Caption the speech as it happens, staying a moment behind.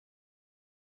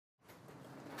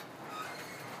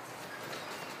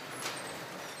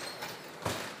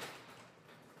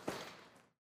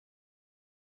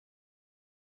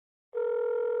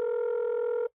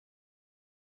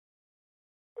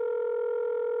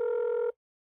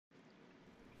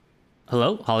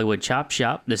Hello, Hollywood Chop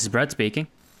Shop. This is Brett speaking.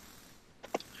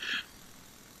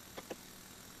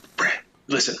 Brett,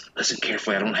 listen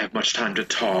carefully. I don't have much time to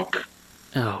talk.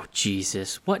 Oh,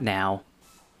 Jesus. What now?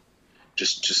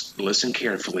 Just listen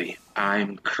carefully.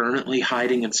 I'm currently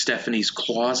hiding in Stephanie's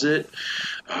closet.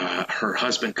 Her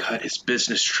husband cut his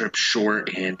business trip short,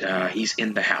 and he's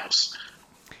in the house.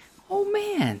 Oh,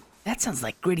 man. That sounds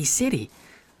like Gritty City.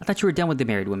 I thought you were done with the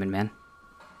married women, man.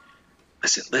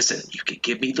 Listen. You can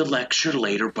give me the lecture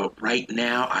later, but right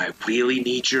now I really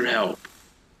need your help.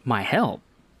 My help?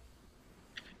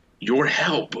 Your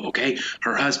help, okay?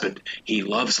 Her husband, he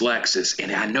loves Lexus,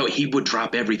 and I know he would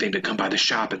drop everything to come by the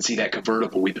shop and see that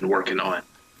convertible we've been working on.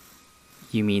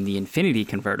 You mean the Infinity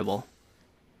convertible?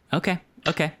 Okay.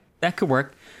 That could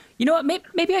work. You know what?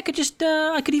 Maybe I could just,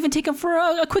 I could even take him for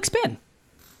a quick spin.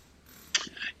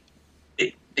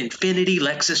 Infinity,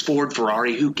 Lexus, Ford,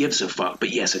 Ferrari, who gives a fuck? But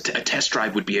yes, a test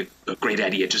drive would be a great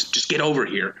idea. Just get over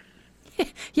here.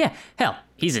 Yeah, hell,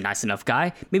 he's a nice enough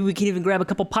guy. Maybe we can even grab a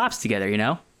couple pops together, you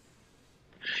know?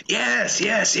 Yes.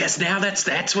 Now that's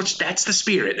the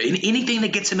spirit. Anything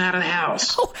that gets him out of the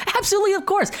house. Oh, absolutely, of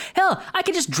course. Hell, I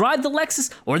could just drive the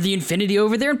Lexus or the Infinity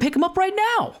over there and pick him up right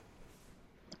now.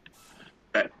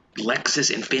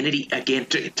 Lexus, Infinity, again,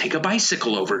 take a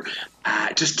bicycle over.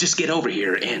 Just get over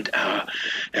here. And, I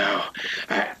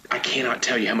cannot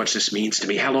tell you how much this means to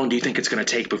me. How long do you think it's going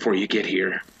to take before you get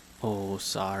here? Oh,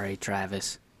 sorry,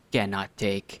 Travis. Cannot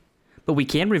take. But we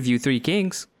can review Three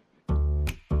Kings.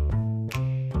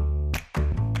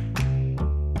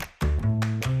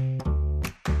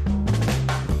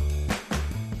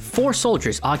 Four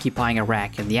soldiers occupying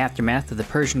Iraq in the aftermath of the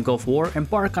Persian Gulf War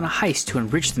embark on a heist to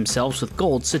enrich themselves with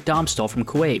gold Saddam stole from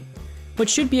Kuwait. What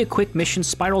should be a quick mission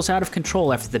spirals out of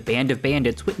control after the band of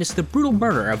bandits witness the brutal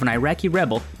murder of an Iraqi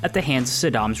rebel at the hands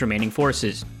of Saddam's remaining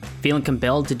forces. Feeling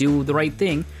compelled to do the right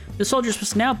thing, the soldiers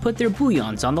must now put their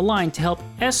bouillons on the line to help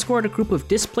escort a group of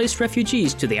displaced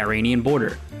refugees to the Iranian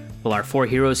border. Will our four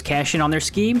heroes cash in on their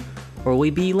scheme, or will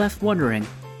we be left wondering,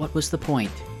 what was the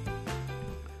point?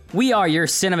 We are your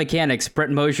Cinemechanics, Brett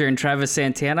Mosier and Travis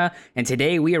Santana, and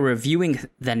today we are reviewing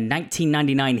the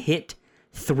 1999 hit,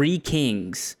 Three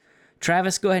Kings.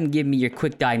 Travis, go ahead and give me your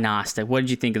quick diagnostic. What did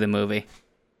you think of the movie?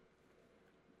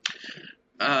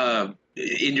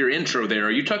 In your intro there,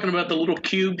 are you talking about the little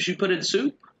cubes you put in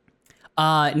soup?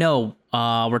 No,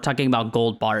 we're talking about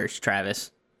gold bars,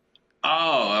 Travis.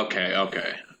 Oh, okay.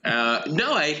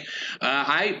 No,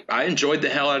 I enjoyed the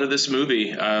hell out of this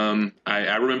movie.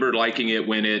 I remember liking it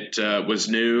when it was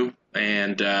new,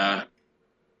 and to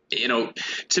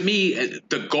me,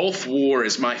 the Gulf War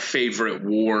is my favorite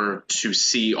war to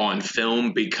see on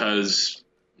film because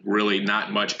really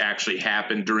not much actually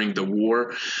happened during the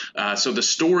war. So the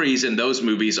stories in those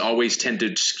movies always tend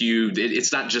to skew.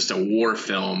 It's not just a war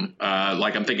film.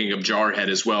 Like I'm thinking of Jarhead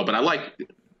as well, but I like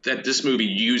that this movie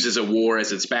uses a war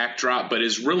as its backdrop, but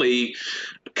is really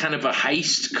kind of a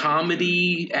heist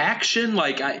comedy action.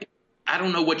 Like I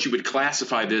don't know what you would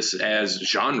classify this as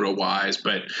genre-wise,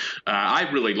 but I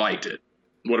really liked it.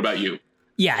 What about you?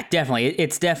 Yeah, definitely.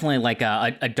 It's definitely like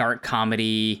a dark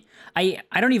comedy. I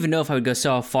don't even know if I would go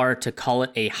so far to call it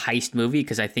a heist movie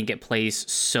because I think it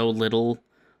plays so little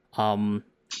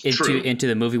into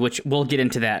the movie, which we'll get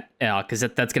into that because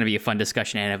that's going to be a fun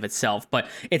discussion in and of itself. But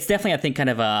it's definitely, I think, kind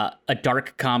of a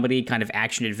dark comedy, kind of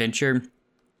action adventure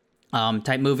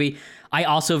type movie. I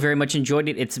also very much enjoyed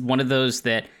it. It's one of those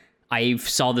that I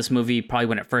saw this movie probably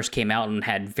when it first came out and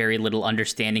had very little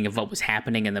understanding of what was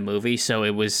happening in the movie. So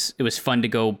it was fun to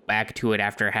go back to it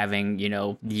after having,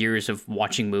 years of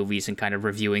watching movies and kind of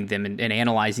reviewing them and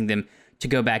analyzing them to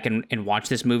go back and watch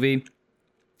this movie.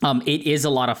 It is a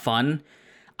lot of fun.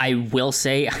 I will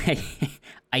say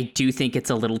I do think it's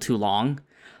a little too long.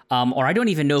 Or I don't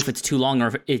even know if it's too long or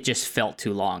if it just felt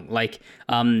too long. Like,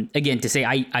 again, to say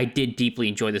I did deeply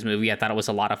enjoy this movie. I thought it was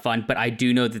a lot of fun, but I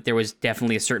do know that there was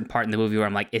definitely a certain part in the movie where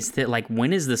I'm like,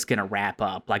 when is this going to wrap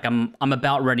up? Like, I'm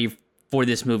about ready for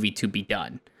this movie to be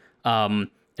done. And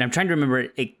I'm trying to remember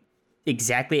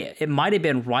exactly. It might have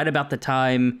been right about the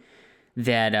time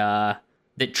that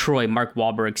Troy, Mark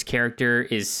Wahlberg's character,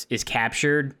 is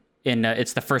captured. And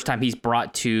it's the first time he's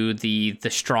brought to the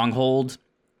stronghold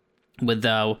with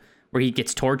where he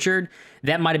gets tortured.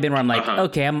 That might have been where I'm like,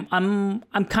 okay,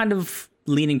 I'm kind of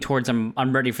leaning towards I'm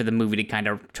ready for the movie to kind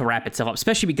of to wrap itself up,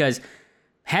 especially because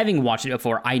having watched it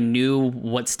before, I knew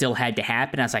what still had to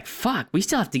happen. I was like, fuck, we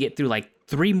still have to get through like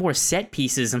 3 more set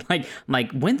pieces, and I'm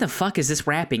like, when the fuck is this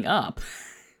wrapping up?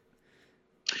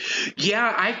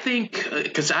 Yeah, I think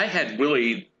because I had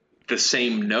really the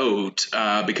same note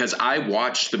because I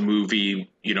watched the movie,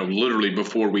 literally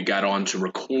before we got on to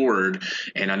record,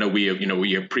 and I know we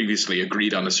have previously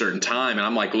agreed on a certain time, and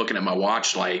I'm like looking at my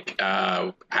watch, like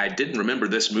I didn't remember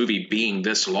this movie being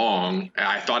this long.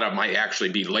 I thought I might actually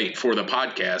be late for the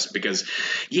podcast because,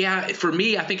 yeah, for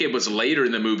me, I think it was later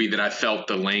in the movie that I felt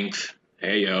the length.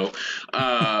 Hey yo.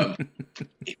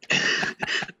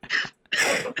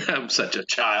 I'm such a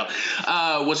child.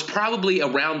 Was probably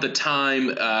around the time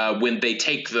when they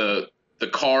take the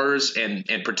cars and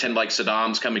pretend like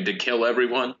Saddam's coming to kill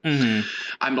everyone. Mm-hmm.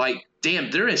 I'm like,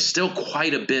 damn, there is still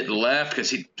quite a bit left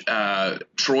because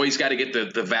Troy's got to get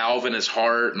the valve in his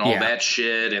heart and all that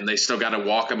shit, and they still got to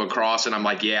walk him across. And I'm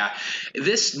like, yeah,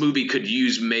 this movie could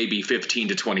use maybe 15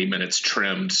 to 20 minutes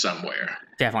trimmed somewhere.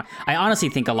 Definitely. I honestly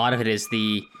think a lot of it is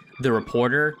the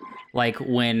reporter. Like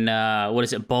when,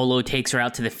 Bolo takes her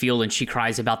out to the field and she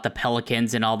cries about the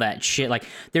pelicans and all that shit. Like,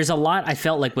 there's a lot, I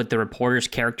felt like, with the reporter's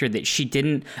character that she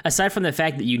didn't, aside from the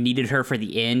fact that you needed her for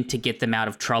the end to get them out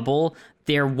of trouble,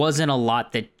 there wasn't a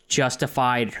lot that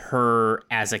justified her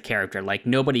as a character. Like,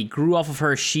 nobody grew off of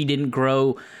her. She didn't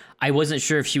grow. I wasn't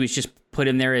sure if she was just put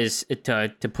in there as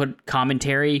to put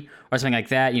commentary or something like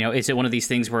that. Is it one of these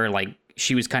things where, like,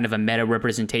 she was kind of a meta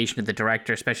representation of the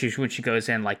director, especially when she goes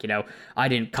in like, I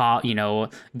didn't call,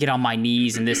 get on my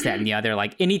knees and this, that, and the other.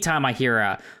 Like anytime I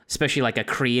hear especially like a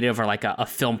creative or like a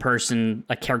film person,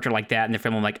 a character like that in the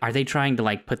film, I'm like, are they trying to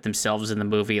like put themselves in the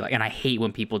movie? Like, and I hate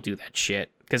when people do that shit.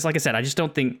 Cause like I said, I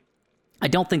don't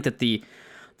think that the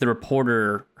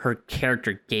reporter, her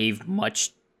character gave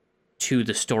much to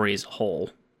the story as a whole.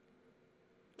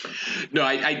 No,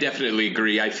 I definitely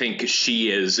agree. I think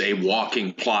she is a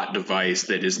walking plot device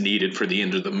that is needed for the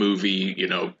end of the movie.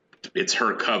 It's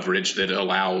her coverage that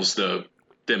allows them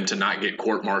to not get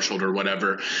court-martialed or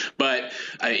whatever. But,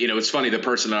 it's funny, the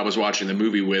person that I was watching the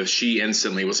movie with, she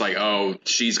instantly was like, oh,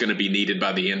 she's going to be needed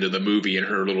by the end of the movie in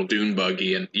her little dune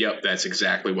buggy. And, yep, that's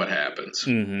exactly what happens.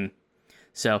 Mm-hmm.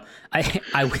 So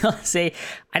I will say,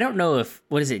 I don't know if,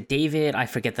 what is it, David? I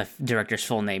forget the director's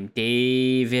full name.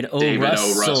 David O.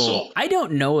 Russell. I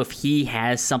don't know if he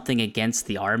has something against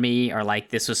the army or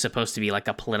like this was supposed to be like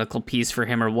a political piece for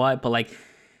him or what, but like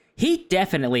he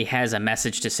definitely has a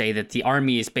message to say that the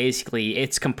army is basically,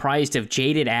 it's comprised of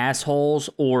jaded assholes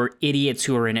or idiots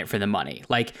who are in it for the money.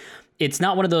 Like, it's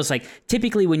not one of those, like,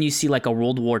 typically when you see like a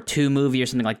World War II movie or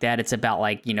something like that, it's about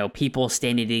like, people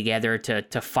standing together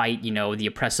to fight, the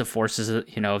oppressive forces,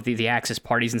 the Axis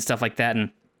parties and stuff like that.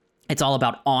 And it's all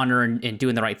about honor and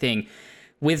doing the right thing.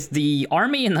 With the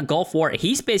army in the Gulf War,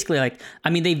 he's basically like,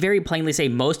 they very plainly say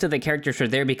most of the characters are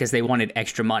there because they wanted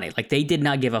extra money. Like, they did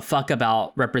not give a fuck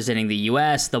about representing the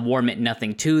U.S. The war meant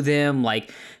nothing to them.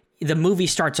 Like, the movie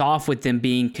starts off with them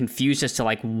being confused as to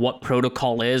like what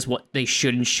protocol is, what they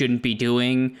should and shouldn't be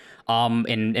doing.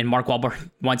 And Mark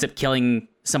Wahlberg winds up killing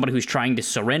somebody who's trying to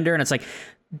surrender. And it's like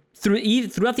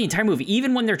throughout the entire movie,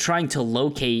 even when they're trying to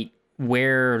locate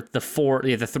where the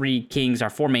three kings, our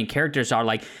four main characters are,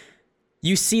 like,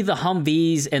 you see the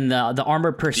Humvees and the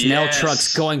armored personnel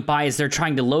trucks going by as they're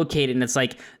trying to locate it. And it's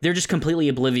like, they're just completely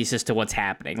oblivious as to what's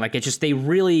happening. Like, it's just,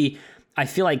 I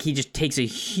feel like he just takes a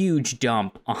huge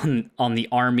dump on the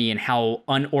army and how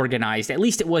unorganized, at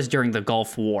least it was during the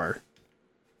Gulf War.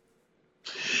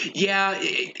 Yeah,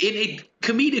 it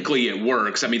comedically it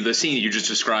works. The scene you just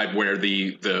described where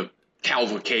the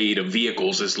cavalcade of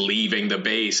vehicles is leaving the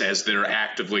base as they're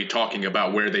actively talking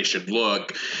about where they should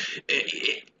look.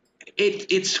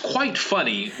 It's quite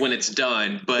funny when it's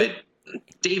done, but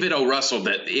David O. Russell,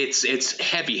 that it's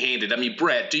heavy-handed.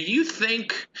 Brett, do you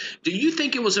think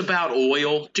it was about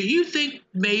oil? Do you think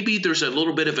maybe there's a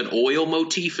little bit of an oil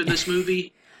motif in this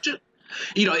movie?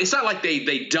 It's not like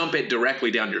they dump it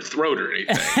directly down your throat or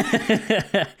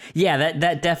anything. Yeah,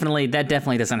 that definitely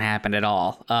doesn't happen at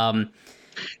all.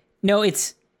 No,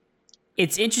 it's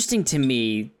interesting to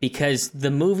me because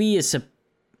the movie is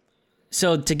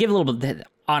so to give a little bit.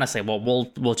 Honestly, well,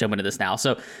 we'll jump into this now.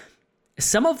 So,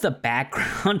 some of the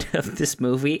background of this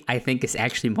movie, I think, is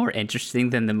actually more interesting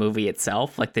than the movie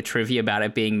itself, like the trivia about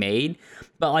it being made.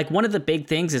 But like one of the big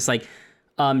things is like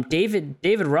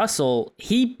David Russell,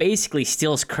 he basically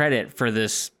steals credit for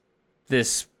this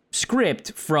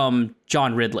script from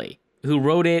John Ridley, who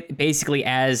wrote it basically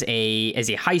as a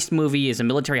heist movie, as a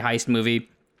military heist movie.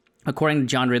 According to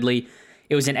John Ridley,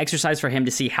 it was an exercise for him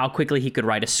to see how quickly he could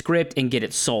write a script and get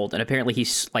it sold. And apparently he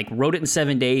like wrote it in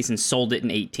 7 days and sold it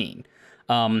in 18.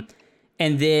 And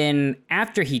then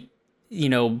after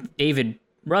David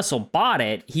Russell bought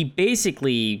it, he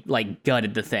basically like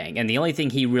gutted the thing. And the only thing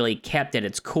he really kept at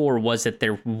its core was that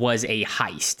there was a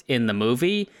heist in the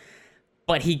movie.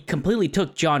 but he completely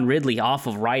took John Ridley off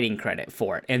of writing credit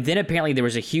for it. And then apparently there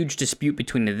was a huge dispute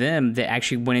between them that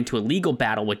actually went into a legal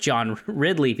battle with John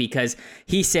Ridley because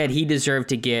he said he deserved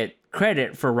to get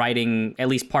credit for writing at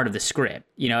least part of the script,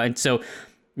 And so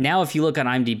now if you look on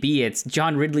IMDb, it's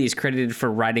John Ridley is credited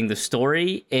for writing the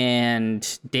story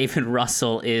and David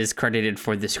Russell is credited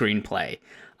for the screenplay.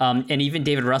 And even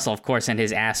David Russell, of course, in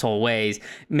his asshole ways,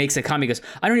 makes a comment. He goes,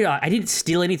 I didn't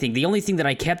steal anything. The only thing that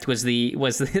I kept was the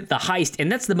heist,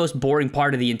 and that's the most boring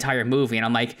part of the entire movie. And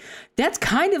I'm like, that's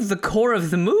kind of the core of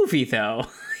the movie, though.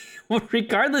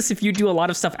 Regardless if you do a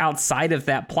lot of stuff outside of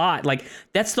that plot, like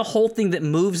that's the whole thing that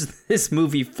moves this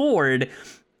movie forward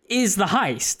is the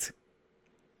heist.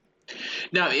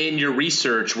 Now, in your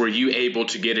research, were you able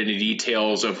to get any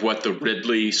details of what the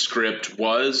Ridley script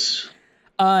was?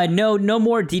 No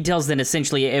more details than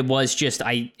essentially it was just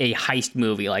a heist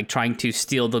movie, like trying to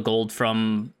steal the gold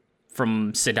from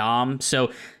Saddam.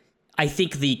 So I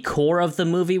think the core of the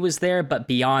movie was there, but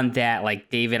beyond that, like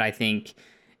David, I think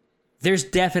there's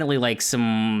definitely like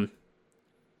some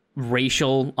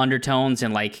racial undertones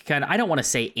and like kind of, I don't want to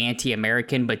say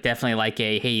anti-American, but definitely like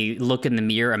hey, look in the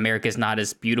mirror, America's not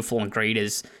as beautiful and great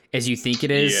as you think it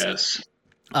is. Yes.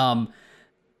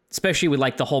 Especially with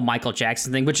like the whole Michael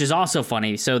Jackson thing, which is also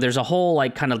funny. So there's a whole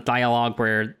like kind of dialogue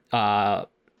where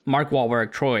Mark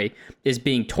Wahlberg, Troy, is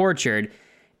being tortured,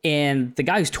 and the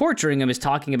guy who's torturing him is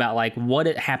talking about like what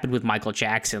had happened with Michael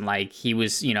Jackson. Like he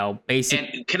was,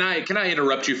 basically. And can I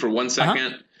interrupt you for 1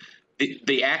 second? Uh-huh.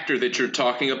 The actor that you're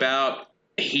talking about,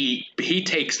 he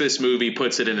takes this movie,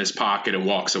 puts it in his pocket, and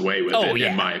walks away with it.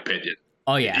 Yeah. In my opinion.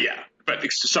 Oh yeah. Yeah. But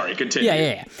sorry, continue.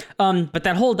 Yeah. But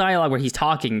that whole dialogue where he's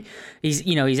talking,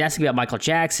 he's asking about Michael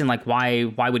Jackson, like why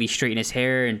would he straighten his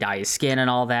hair and dye his skin and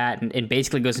all that, and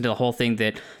basically goes into the whole thing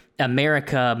that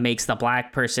America makes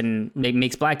black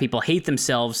people hate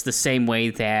themselves the same way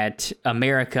that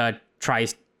America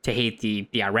tries to hate the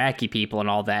Iraqi people and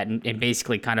all that, and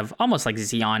basically kind of almost like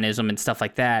Zionism and stuff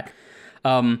like that.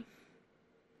 But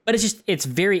it's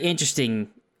very interesting.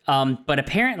 But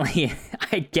apparently,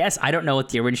 I guess, I don't know what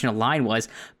the original line was,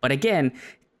 but again,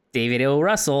 David O.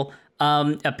 Russell,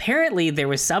 apparently there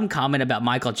was some comment about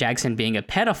Michael Jackson being a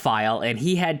pedophile, and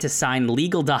he had to sign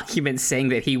legal documents saying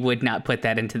that he would not put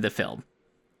that into the film.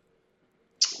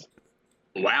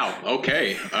 Wow.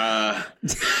 Okay.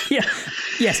 Yeah.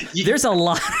 Yes. There's a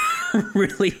lot of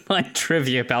really fun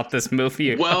trivia about this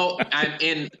movie. Well,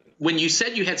 when you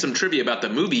said you had some trivia about the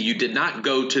movie, you did not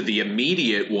go to the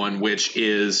immediate one, which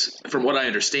is, from what I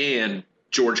understand,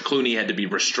 George Clooney had to be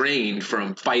restrained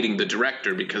from fighting the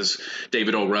director because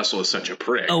David O. Russell is such a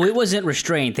prick. Oh, it wasn't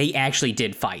restrained. They actually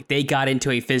did fight. They got into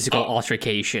a physical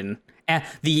altercation.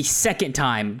 The second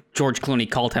time, George Clooney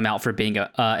called him out for being an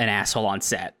asshole on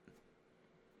set.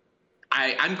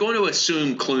 I'm going to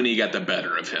assume Clooney got the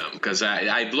better of him because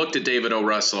I looked at David O.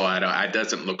 Russell. It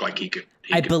doesn't look like he could.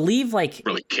 I believe like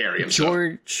really carry himself.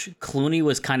 George Clooney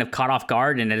was kind of caught off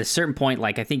guard, and at a certain point,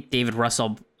 like I think David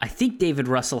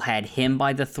Russell had him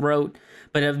by the throat,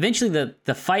 but eventually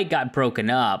the fight got broken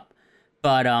up.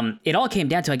 But it all came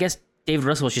down to, I guess, David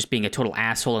Russell was just being a total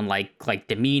asshole and like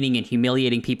demeaning and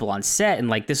humiliating people on set, and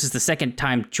like this is the second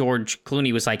time George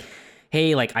Clooney was like,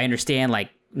 hey, like I understand, like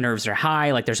nerves are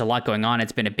high, like there's a lot going on,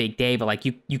 it's been a big day, but like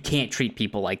you can't treat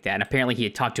people like that. And apparently he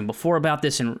had talked to him before about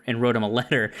this and wrote him a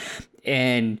letter,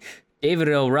 and David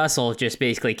O. Russell just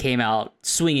basically came out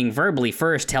swinging verbally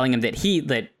first, telling him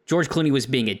that George Clooney was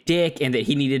being a dick and that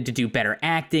he needed to do better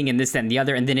acting and this, that, and the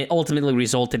other, and then it ultimately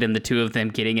resulted in the two of them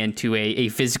getting into a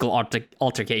physical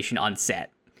altercation on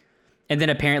set. And then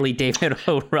apparently David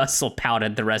O. Russell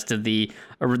pouted the rest of the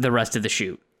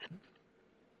shoot.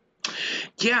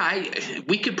 Yeah,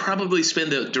 we could probably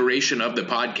spend the duration of the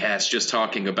podcast just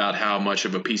talking about how much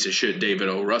of a piece of shit David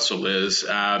O. Russell is.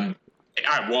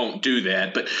 I won't do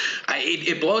that, but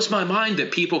it blows my mind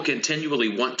that people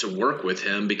continually want to work with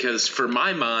him because, for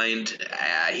my mind,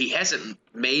 he hasn't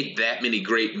made that many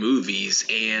great movies.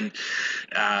 And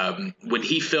when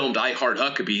he filmed I Heart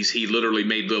Huckabees, he literally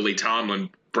made Lily Tomlin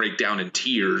break down in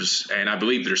tears, and I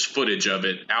believe there's footage of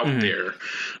it out there.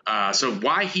 So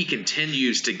why he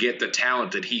continues to get the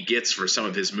talent that he gets for some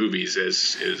of his movies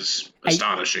is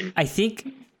astonishing. I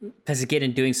think, because again,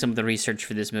 in doing some of the research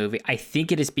for this movie, I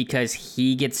think it is because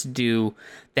he gets to do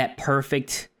that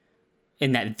perfect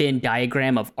in that Venn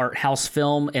diagram of art house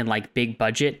film and like big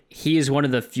budget. He is one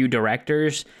of the few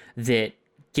directors that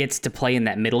gets to play in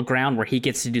that middle ground where he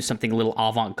gets to do something a little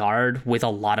avant-garde with a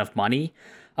lot of money.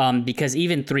 Because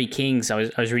even Three Kings, I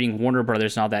was reading Warner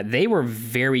Brothers and all that, they were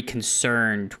very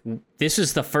concerned. This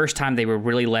is the first time they were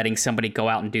really letting somebody go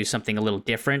out and do something a little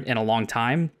different in a long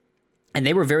time. And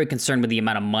they were very concerned with the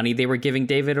amount of money they were giving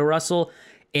David O. Russell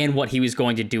and what he was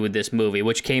going to do with this movie,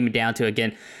 which came down to,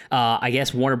 again, I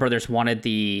guess Warner Brothers wanted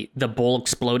the bull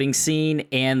exploding scene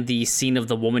and the scene of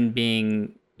the woman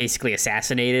being basically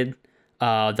assassinated,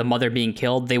 the mother being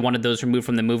killed. They wanted those removed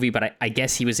from the movie, but I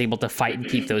guess he was able to fight and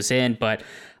keep those in. But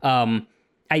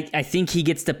I think he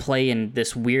gets to play in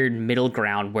this weird middle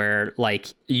ground where, like,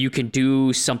 you can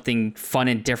do something fun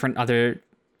and different other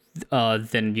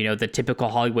than, you know, the typical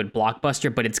Hollywood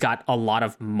blockbuster, but it's got a lot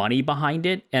of money behind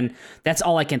it. And that's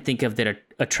all I can think of that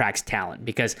attracts talent,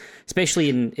 because especially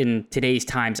in today's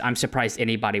times, I'm surprised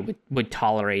anybody would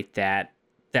tolerate that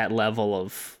level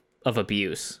of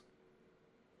abuse.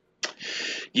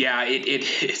 Yeah,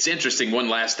 it's interesting. One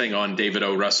last thing on David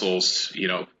O. Russell's, you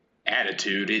know,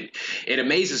 attitude. It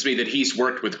amazes me that he's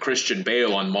worked with Christian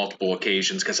Bale on multiple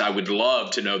occasions, because I would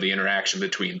love to know the interaction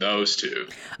between those two.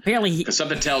 Apparently, because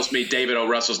something tells me David O.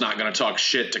 Russell's not going to talk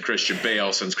shit to Christian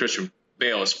Bale, since Christian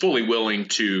Bale is fully willing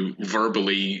to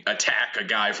verbally attack a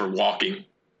guy for walking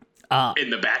in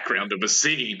the background of a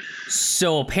scene.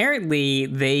 So apparently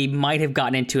they might have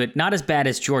gotten into it, not as bad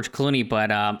as George Clooney,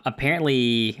 but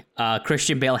apparently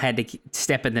Christian Bale had to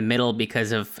step in the middle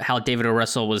because of how David O.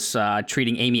 Russell was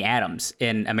treating Amy Adams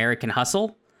in American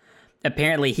Hustle.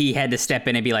 Apparently he had to step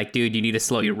in and be like, dude, you need to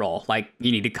slow your roll. Like,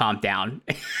 you need to calm down.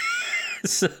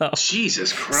 So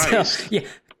Jesus Christ. So, yeah.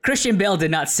 Christian Bale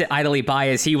did not sit idly by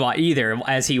as he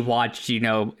watched, you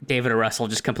know, David O. Russell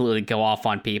just completely go off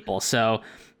on people. So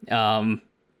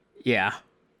yeah,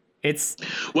 it's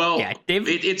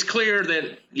it's clear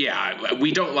that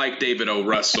we don't like David O.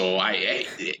 Russell.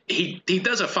 He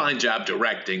does a fine job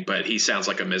directing, but he sounds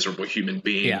like a miserable human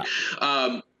being.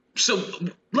 Yeah. So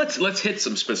let's hit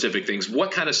some specific things.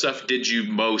 What kind of stuff did you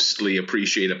mostly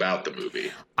appreciate about the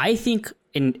movie? I think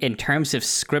in terms of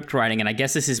script writing, and I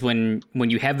guess this is when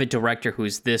you have a director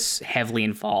who's this heavily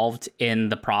involved in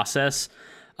the process,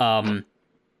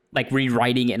 like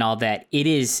rewriting it and all that,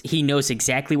 he knows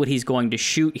exactly what he's going to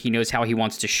shoot. He knows how he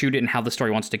wants to shoot it and how the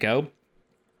story wants to go.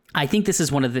 I think this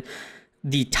is one of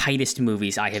the tightest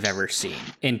movies I have ever seen,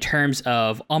 in terms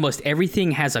of almost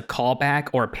everything has a callback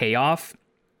or a payoff.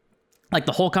 Like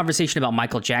the whole conversation about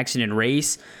Michael Jackson and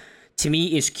race, to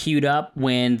me, is queued up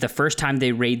when the first time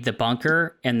they raid the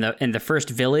bunker and the first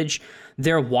village,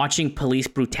 they're watching police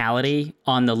brutality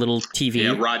on the little TV.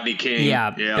 Yeah, Rodney King.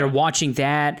 Yeah. They're watching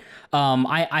that.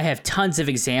 I have tons of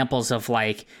examples of,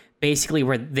 like, basically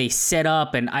where they set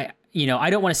up, and I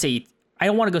don't want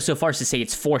to go so far as to say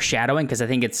it's foreshadowing, because I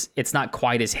think it's not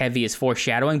quite as heavy as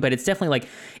foreshadowing, but it's definitely like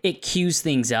it cues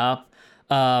things up.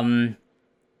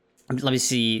 Let me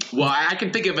see. Well, I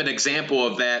can think of an example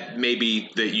of that maybe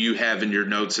that you have in your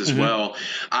notes as well.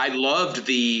 I loved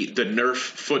the Nerf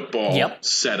football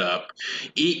setup,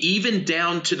 even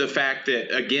down to the fact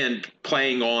that, again,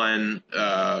 playing on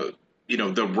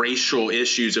the racial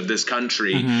issues of this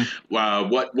country.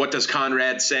 What does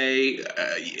Conrad say?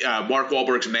 Mark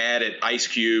Wahlberg's mad at Ice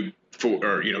Cube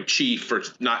Chief for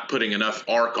not putting enough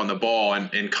arc on the ball,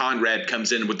 and Conrad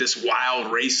comes in with this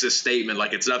wild racist statement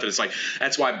like it's nothing. It's like,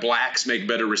 that's why blacks make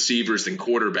better receivers than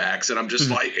quarterbacks, and I'm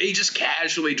just like, he just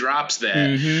casually drops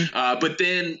that. But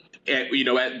then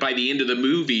by the end of the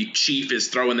movie, Chief is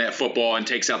throwing that football and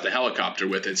takes out the helicopter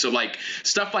with it. So, like,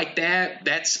 stuff like that,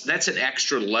 that's an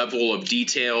extra level of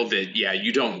detail that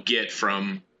you don't get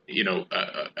from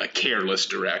a careless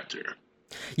director.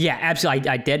 Yeah, absolutely.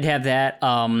 I did have that.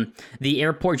 The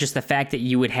airport, just the fact that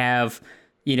you would have,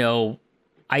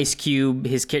 Ice Cube,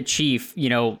 his kid Chief,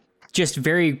 just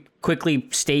very quickly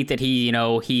state that he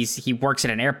works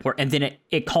at an airport, and then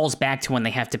it calls back to when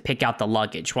they have to pick out the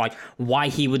luggage, like why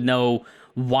he would know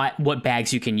what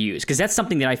bags you can use, because that's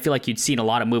something that I feel like you'd see in a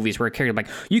lot of movies where a character, like,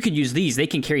 you can use these, they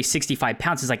can carry 65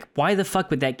 pounds. It's like, why the fuck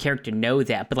would that character know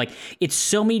that? But, like, it's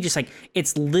so many just, like,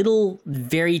 it's little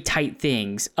very tight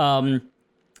things. To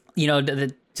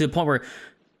the point where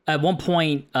at one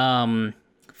point,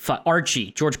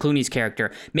 Archie, George Clooney's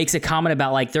character, makes a comment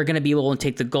about, like, they're going to be able to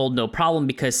take the gold no problem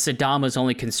because Saddam was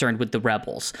only concerned with the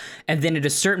rebels. And then at a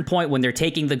certain point when they're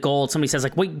taking the gold, somebody says,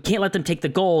 like, wait, you can't let them take the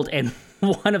gold. And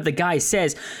one of the guys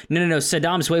says, no,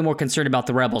 Saddam's way more concerned about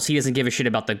the rebels. He doesn't give a shit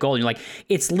about the gold. And you're like,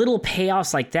 it's little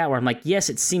payoffs like that where I'm like, yes,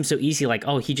 it seems so easy. Like,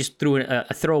 oh, he just threw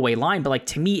a throwaway line. But, like,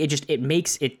 to me, it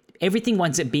makes it, everything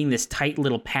winds up being this tight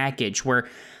little package where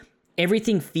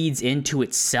everything feeds into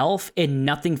itself and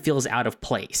nothing feels out of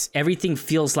place. Everything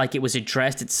feels like it was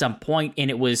addressed at some point,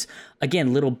 and it was,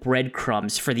 again, little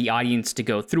breadcrumbs for the audience to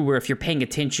go through, where if you're paying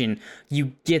attention,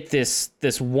 you get this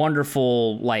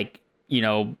wonderful, like,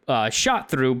 shot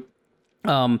through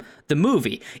the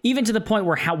movie, even to the point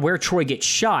where Troy gets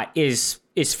shot is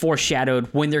is foreshadowed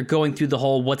when they're going through the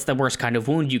whole what's the worst kind of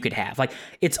wound you could have. Like,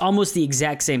 it's almost the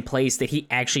exact same place that he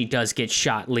actually does get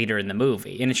shot later in the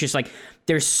movie. And it's just like,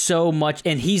 there's so much,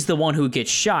 and he's the one who gets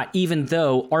shot, even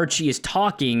though Archie is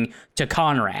talking to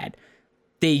Conrad.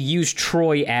 They use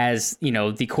Troy as, you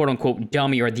know, the quote unquote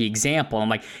dummy or the example. I'm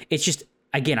like, it's just,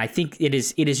 again, I think it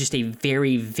is just a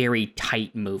very, very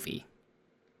tight movie.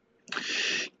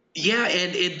 Yeah,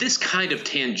 and this kind of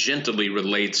tangentially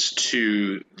relates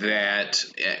to that.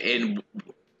 And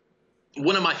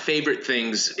one of my favorite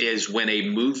things is when a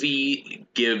movie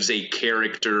gives a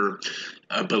character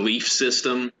a belief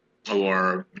system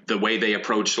or the way they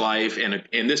approach life. And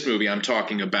in this movie, I'm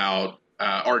talking about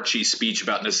Archie's speech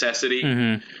about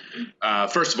necessity.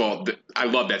 First of all, I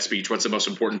love that speech. What's the most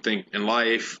important thing in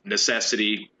life?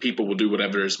 Necessity. People will do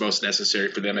whatever is most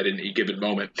necessary for them at any given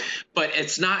moment. But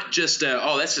it's not just,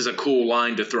 this is a cool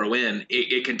line to throw in.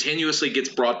 It continuously gets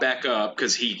brought back up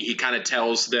because he kind of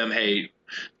tells them, hey,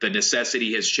 the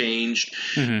necessity has changed.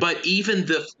 But even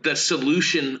the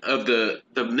solution of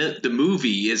the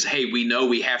movie is, hey, we know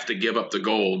we have to give up the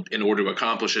gold in order to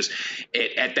accomplish this.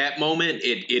 At that moment,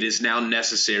 it is now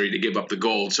necessary to give up the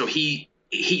gold. So he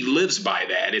lives by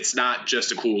that. It's not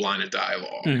just a cool line of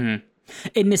dialogue.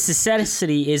 And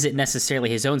necessity isn't necessarily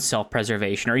his own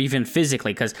self-preservation or even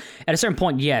physically, because at a certain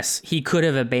point, yes, he could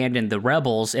have abandoned the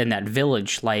rebels in that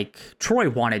village like Troy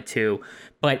wanted to,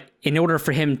 but in order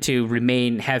for him to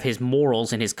have his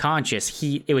morals and his conscience,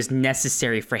 it was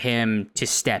necessary for him to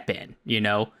step in, you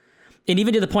know? And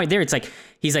even to the point there, it's like,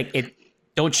 he's like,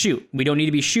 don't shoot. We don't need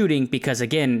to be shooting because,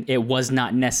 again, it was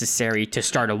not necessary to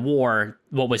start a war.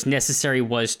 What was necessary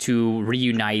was to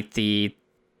reunite the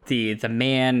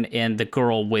man and the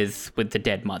girl with the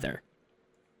dead mother.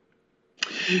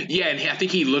 Yeah, and I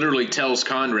think he literally tells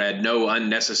Conrad no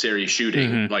unnecessary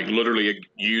shooting, like literally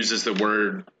uses the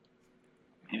word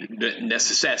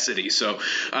necessity. So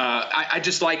I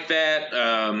just like that.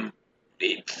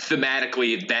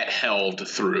 Thematically, that held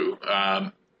through.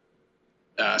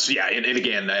 So yeah, and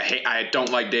again, I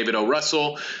don't like David O.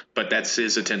 Russell, but that's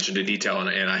his attention to detail,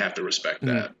 and I have to respect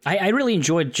that. I really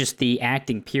enjoyed just the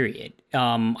acting, period.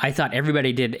 I thought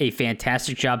everybody did a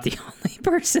fantastic job. The only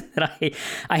person that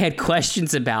I had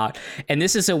questions about, and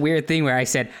this is a weird thing where I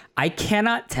said, I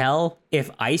cannot tell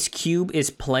if Ice Cube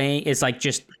is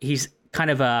he's kind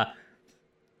of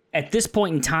at this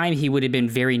point in time, he would have been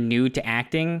very new to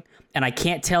acting, and I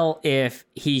can't tell if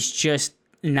he's just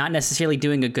not necessarily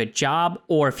doing a good job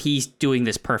or if he's doing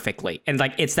this perfectly. And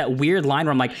like, it's that weird line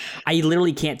where I'm like, I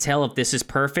literally can't tell if this is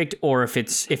perfect or if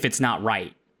it's not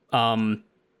right.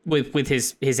 With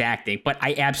his acting, but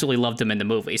I absolutely loved him in the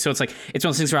movie. So it's like, it's one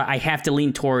of those things where I have to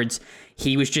lean towards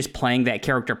he was just playing that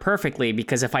character perfectly,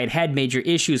 because if I had major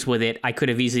issues with it, I could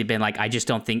have easily been like, I just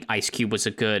don't think Ice Cube was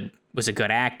a good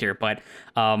actor, but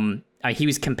he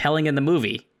was compelling in the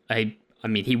movie. I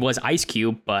mean, he was Ice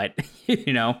Cube, but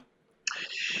you know.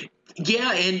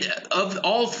 Yeah, and of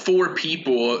all four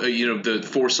people, the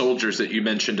four soldiers that you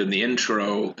mentioned in the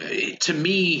intro, to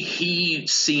me, he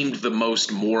seemed the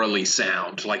most morally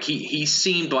sound. Like, he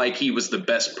seemed like he was the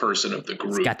best person of the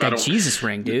group. He's got that Jesus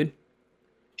ring, dude.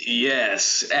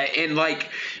 Yes, and like,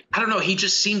 I don't know, he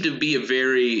just seemed to be a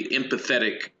very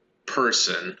empathetic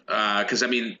person. Because, I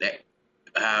mean,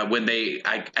 when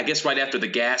I guess right after the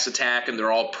gas attack and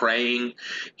they're all praying,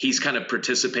 he's kind of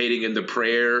participating in the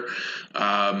prayer.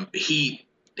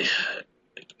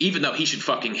 Even though he should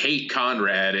fucking hate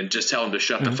Conrad and just tell him to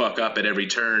shut the fuck up at every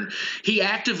turn, he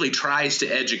actively tries to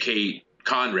educate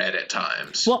Conrad at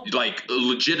times. Well, like,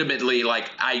 legitimately,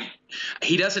 like,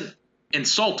 he doesn't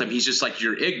insult him. He's just like,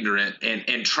 you're ignorant,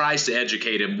 and tries to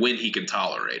educate him when he can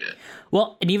tolerate it.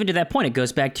 Well, and even to that point, it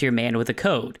goes back to your man with a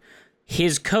code.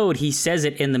 His code, he says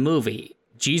it in the movie.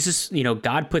 Jesus,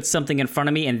 God puts something in front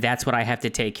of me, and that's what I have to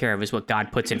take care of, is what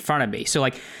God puts in front of me. So,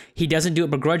 like, he doesn't do it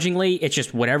begrudgingly. It's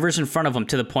just whatever's in front of him,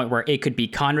 to the point where it could be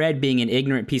Conrad being an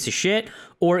ignorant piece of shit,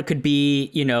 or it could be,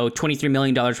 $23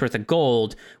 million worth of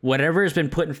gold. Whatever has been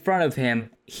put in front of him,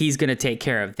 he's going to take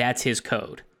care of. That's his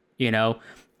code,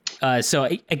 So,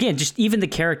 again, just even the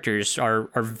characters are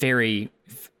very...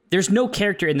 There's no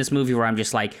character in this movie where I'm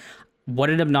just like, what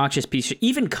an obnoxious piece.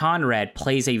 Even Conrad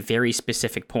plays a very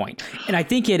specific point. And I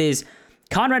think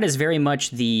Conrad is very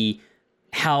much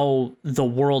how the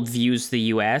world views the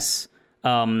U.S.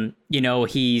 He's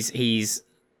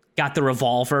got the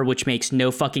revolver, which makes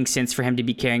no fucking sense for him to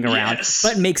be carrying around,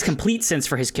 but makes complete sense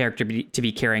for his character to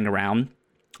be carrying around.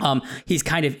 He's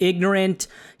kind of ignorant.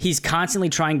 He's constantly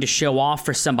trying to show off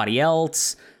for somebody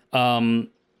else. What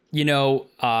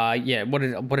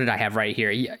did I have right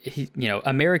here?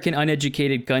 American,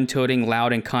 uneducated, gun-toting,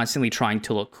 loud, and constantly trying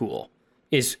to look cool.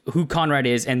 is who Conrad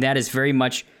is, and that is very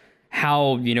much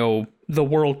how, you know, the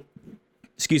world,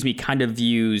 kind of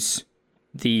views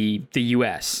the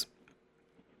U.S.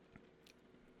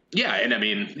 Yeah, and I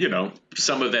mean, you know,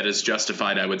 some of that is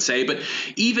justified, I would say, but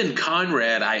even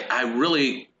Conrad, I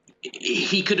really,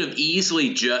 he could have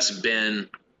easily just been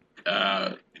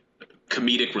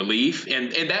comedic relief,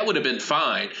 and that would have been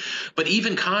fine. But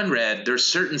even Conrad, there's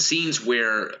certain scenes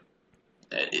where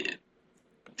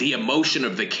the emotion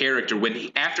of the character, when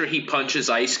after he punches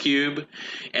Ice Cube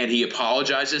and he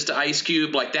apologizes to Ice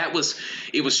Cube, like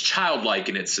it was childlike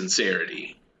in its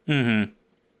sincerity. Mm-hmm.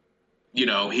 You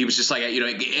know, he was just like, you know,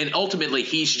 and ultimately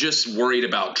he's just worried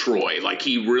about Troy. Like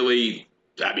he really,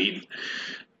 I mean,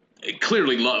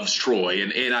 clearly loves Troy.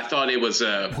 And I thought it was,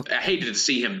 I hated to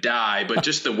see him die, but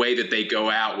just the way that they go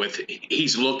out with,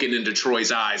 he's looking into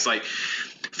Troy's eyes. Like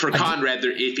for Conrad,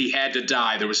 if he had to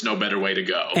die, there was no better way to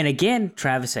go. And again,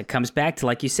 Travis, it comes back to,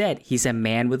 like you said, he's a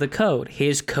man with a code.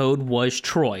 His code was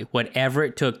Troy. Whatever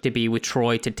it took to be with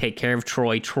Troy, to take care of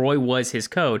Troy, Troy was his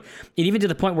code. And even to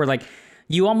the point where, like,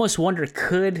 you almost wonder,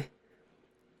 could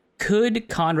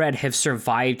Conrad have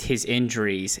survived his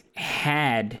injuries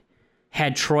had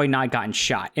Troy not gotten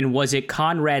shot? And was it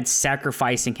Conrad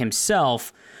sacrificing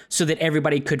himself so that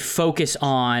everybody could focus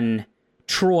on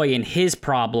Troy and his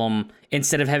problem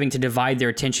instead of having to divide their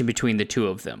attention between the two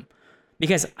of them?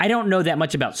 Because I don't know that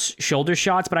much about shoulder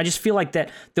shots, but I just feel like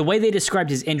that the way they described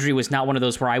his injury was not one of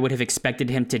those where I would have expected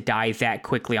him to die that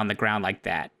quickly on the ground like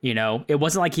that. You know, it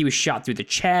wasn't like he was shot through the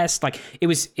chest. Like it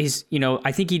was his, you know,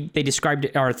 I think they described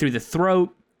it, or through the throat,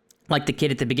 like the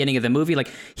kid at the beginning of the movie. Like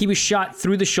he was shot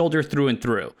through the shoulder, through and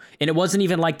through. And it wasn't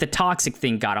even like the toxic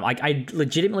thing got him. Like I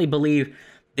legitimately believe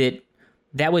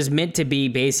that was meant to be,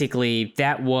 basically,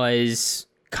 that was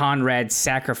Conrad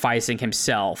sacrificing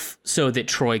himself so that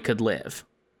Troy could live.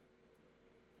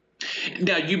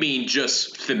 Now, you mean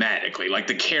just thematically, like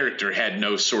the character had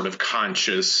no sort of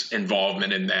conscious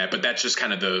involvement in that, but that's just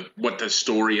kind of what the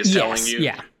story is telling you?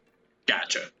 Yeah.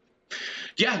 Gotcha.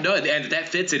 Yeah, no, and that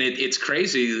fits, and it's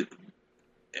crazy.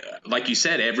 Like you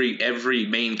said, every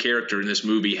main character in this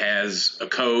movie has a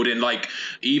code, and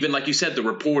even like you said, the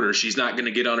reporter, she's not going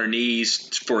to get on her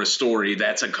knees for a story.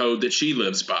 That's a code that she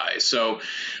lives by. So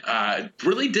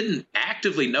really didn't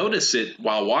actively notice it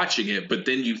while watching it, but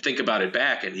then you think about it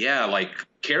back, and yeah, like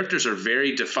characters are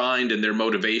very defined in their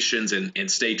motivations and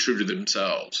stay true to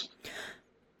themselves.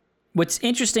 What's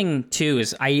interesting, too,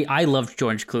 is I loved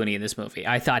George Clooney in this movie.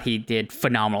 I thought he did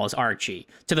phenomenal as Archie,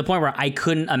 to the point where I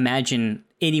couldn't imagine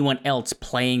anyone else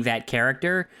playing that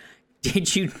character.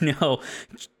 Did you know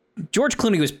George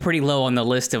Clooney was pretty low on the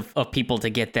list of people to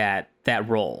get that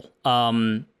role?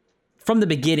 From the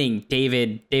beginning,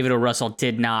 David O. Russell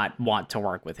did not want to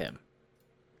work with him.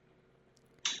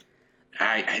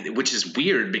 Which is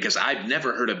weird because I've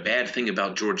never heard a bad thing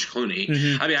about George Clooney.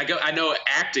 Mm-hmm. I mean, I know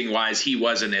acting wise he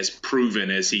wasn't as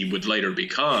proven as he would later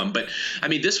become, but I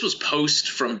mean, this was post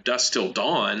From Dusk Till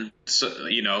Dawn, so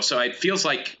so it feels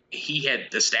like he had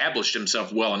established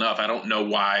himself well enough. I don't know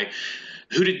why.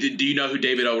 Do you know who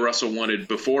David O. Russell wanted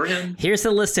before him? Here's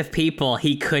a list of people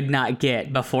he could not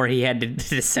get before he had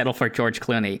to settle for George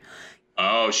Clooney.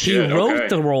 Oh shit! He wrote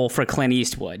the role for Clint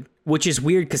Eastwood, which is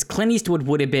weird because Clint Eastwood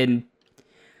would have been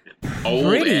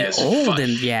pretty old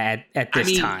at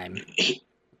this time.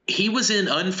 He was in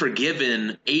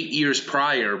Unforgiven 8 years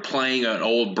prior playing an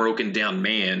old broken down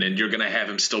man, and you're going to have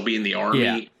him still be in the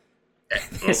army? Yeah.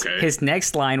 His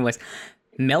next line was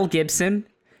Mel Gibson,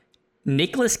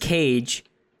 Nicolas Cage,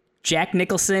 Jack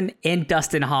Nicholson, and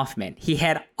Dustin Hoffman. He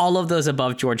had all of those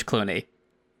above George Clooney.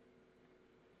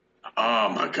 Oh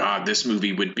my God, this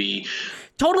movie would be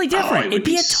totally different. It'd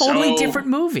be a totally different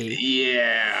movie.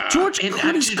 Yeah. George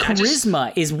Clooney's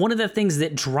charisma is one of the things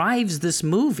that drives this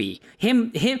movie.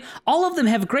 Him, all of them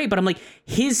have great, but I'm like,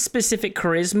 his specific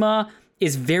charisma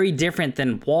is very different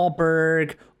than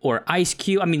Wahlberg or Ice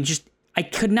Cube. I mean, I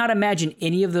could not imagine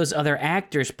any of those other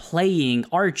actors playing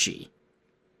Archie.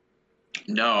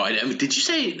 No, did you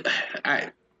say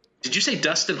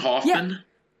Dustin Hoffman? Yeah.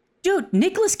 Dude,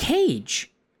 Nicolas Cage.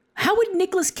 How would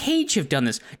Nicolas Cage have done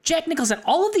this? Jack Nicholson,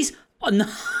 all of these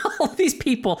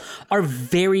people are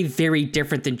very, very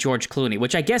different than George Clooney,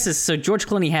 which I guess is, so George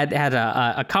Clooney had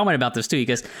a comment about this too,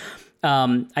 because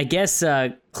I guess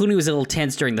Clooney was a little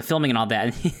tense during the filming and all that.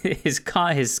 And his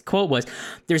quote was,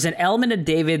 "There's an element of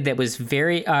David that was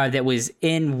that was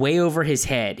in way over his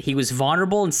head. He was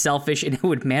vulnerable and selfish, and it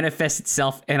would manifest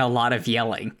itself in a lot of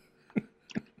yelling."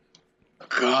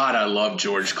 God, I love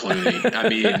George Clooney. I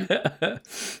mean,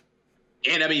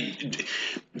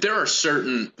 there are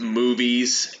certain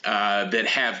movies that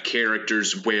have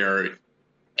characters where,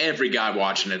 every guy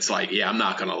watching it's like, yeah, I'm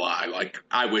not gonna lie, like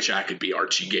I wish I could be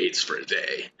Archie Gates for a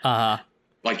day.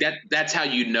 Like that's how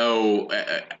you know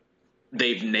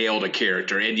they've nailed a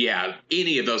character. And yeah,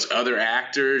 any of those other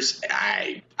actors,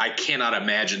 I cannot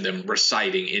imagine them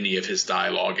reciting any of his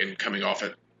dialogue and coming off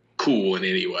it cool in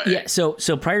any way. Yeah, so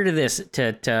prior to this,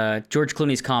 to George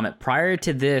Clooney's comment, prior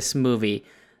to this movie,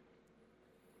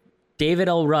 David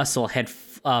O. Russell had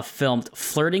filmed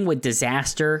Flirting with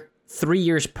Disaster 3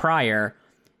 years prior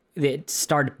that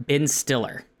starred Ben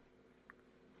Stiller.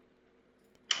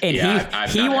 And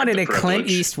he wanted a Clint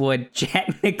Eastwood,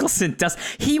 Jack Nicholson dust.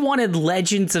 He wanted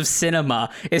Legends of Cinema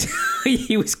is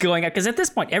he was going at, because at this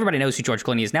point everybody knows who George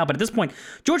Clooney is now, but at this point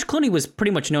George Clooney was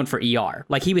pretty much known for ER.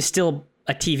 Like he was still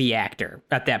a TV actor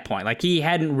at that point. Like he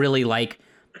hadn't really like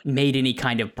made any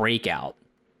kind of breakout.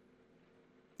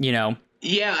 You know?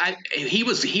 Yeah, he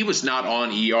was not on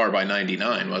ER by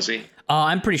 99, was he?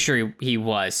 I'm pretty sure he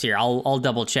was. Here, I'll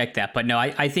double check that. But no,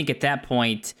 I think at that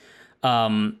point,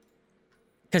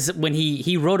 because when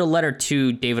he wrote a letter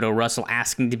to David O. Russell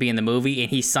asking to be in the movie, and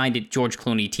he signed it George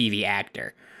Clooney TV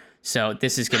actor. So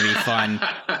this is going to be fun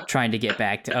trying to get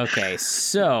back to... Okay,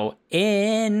 so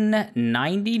in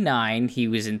 99, he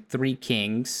was in Three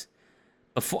Kings.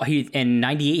 In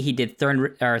 98, he did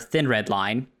Thin Red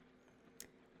Line.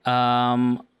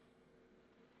 I'm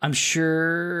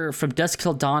sure From Dusk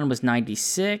Till Dawn was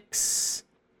 96.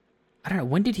 I don't know.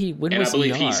 When was I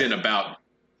believe ER? He's in about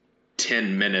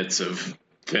 10 minutes of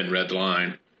Thin Red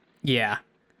Line. Yeah.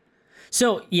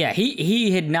 So, yeah,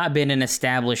 he had not been an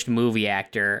established movie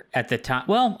actor at the time.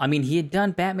 Well, I mean, he had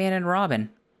done Batman and Robin.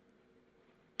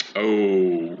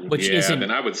 Oh, which yeah, isn't,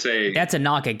 then I would say... That's a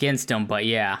knock against him, but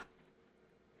yeah.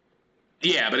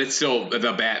 Yeah, but it's still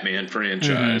the Batman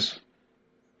franchise. Mm-hmm.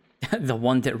 The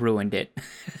one that ruined it.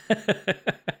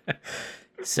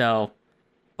 So,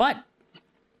 but,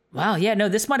 wow, yeah, no,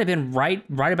 this might have been right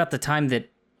about the time that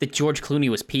George Clooney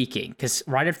was peaking. Because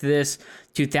right after this,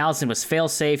 2000 was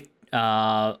Failsafe,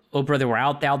 Oh Brother, We're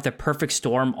Out There, The Perfect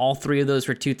Storm. All three of those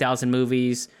were 2000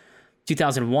 movies.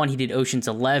 2001, he did Ocean's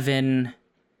 11.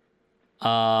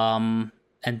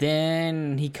 And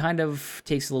then he kind of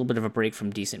takes a little bit of a break from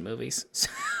decent movies.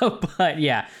 So, but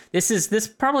yeah, this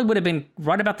probably would have been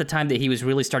right about the time that he was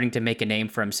really starting to make a name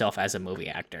for himself as a movie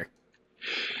actor.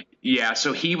 Yeah,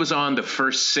 so he was on the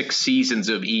first 6 seasons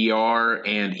of ER,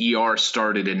 and ER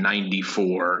started in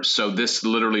 94. So this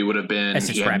literally would have been,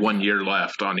 he had 1 year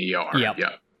left on ER. Yep.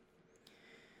 Yeah.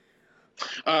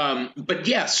 But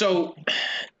yeah, so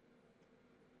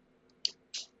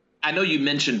I know you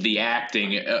mentioned the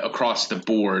acting across the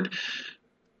board.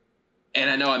 And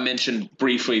I know I mentioned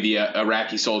briefly the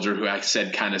Iraqi soldier who I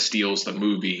said kind of steals the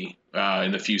movie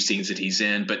in the few scenes that he's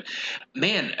in. But,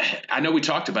 man, I know we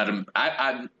talked about him.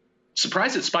 I'm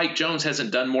surprised that Spike Jonze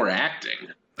hasn't done more acting.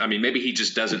 I mean, maybe he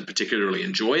just doesn't particularly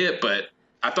enjoy it, but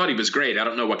I thought he was great. I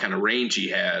don't know what kind of range he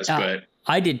has, but...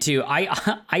 I did too.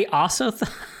 I also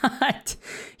thought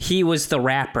he was the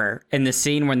rapper in the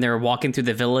scene when they're walking through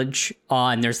the village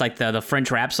and there's like the French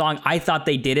rap song. I thought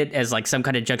they did it as like some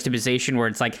kind of juxtaposition where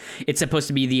it's like it's supposed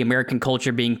to be the American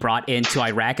culture being brought into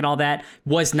Iraq and all that.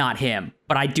 Was not him.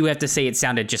 But I do have to say it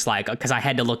sounded just like, because I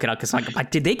had to look it up because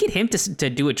like, did they get him to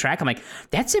do a track? I'm like,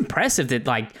 that's impressive that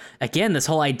like, again, this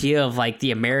whole idea of like the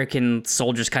American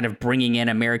soldiers kind of bringing in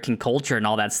American culture and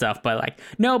all that stuff. But like,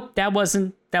 nope, that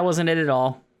wasn't it at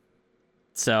all.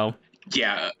 So.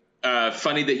 Yeah.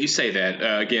 Funny that you say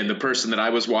that. Again, the person that I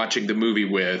was watching the movie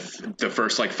with, the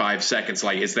first like 5 seconds,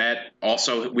 like, is that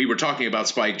also, we were talking about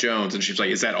Spike Jonze, and she was like,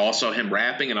 is that also him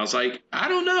rapping? And I was like, I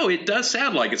don't know. It does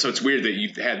sound like it. So it's weird that you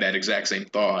had that exact same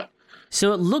thought.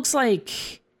 So it looks like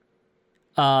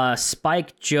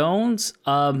Spike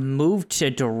Jonze moved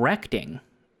to directing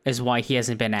is why he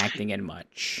hasn't been acting in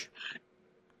much.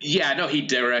 Yeah, I know he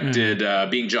directed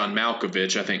Being John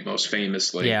Malkovich, I think, most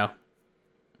famously. Yeah.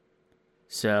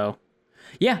 So,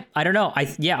 yeah, I don't know.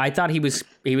 I thought he was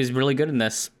really good in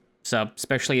this. So,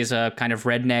 especially as a kind of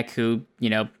redneck who, you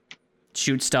know,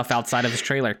 shoots stuff outside of his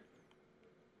trailer.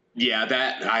 Yeah,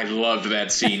 I loved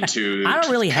that scene too. I don't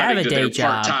really have a day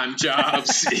job. Part-time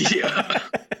jobs. Yeah.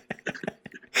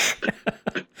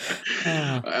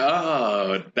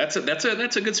 Oh, that's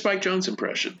a good Spike Jonze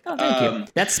impression. Oh, thank you.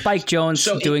 That's Spike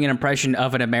Jonze doing an impression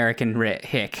of an American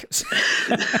hick.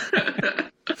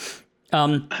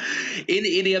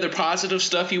 Any other positive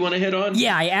stuff you want to hit on?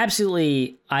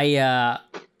 Yeah,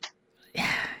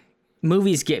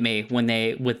 movies get me when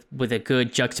they with a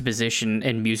good juxtaposition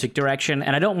and music direction,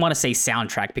 and I don't want to say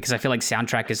soundtrack because I feel like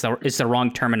soundtrack is the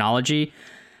wrong terminology.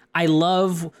 I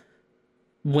love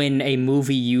when a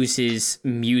movie uses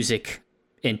music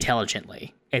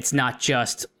intelligently. It's not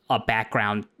just a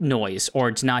background noise, or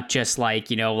it's not just like,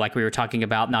 you know, like we were talking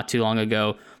about not too long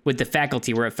ago with The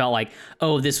Faculty, where it felt like,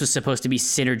 oh, this was supposed to be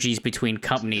synergies between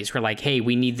companies. We're like, hey,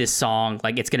 we need this song,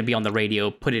 like it's going to be on the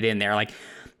radio, put it in there. Like,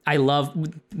 I love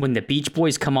when the Beach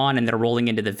Boys come on and they're rolling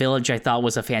into the village. I thought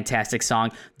was a fantastic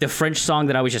song. The French song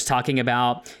that I was just talking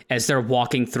about as they're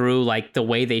walking through, like the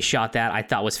way they shot that, I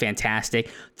thought was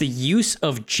fantastic. The use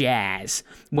of jazz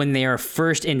when they are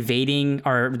first invading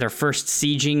or they're first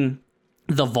sieging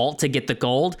the vault to get the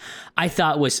gold, I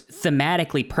thought was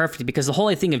thematically perfect, because the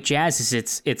whole thing of jazz is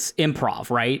it's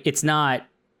improv, right? It's not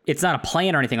a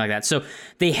plan or anything like that. So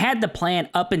they had the plan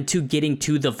up into getting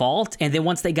to the vault, and then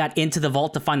once they got into the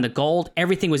vault to find the gold,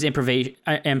 everything was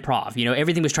improv. You know,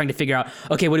 everything was trying to figure out,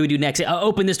 okay, what do we do next?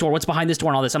 Open this door. What's behind this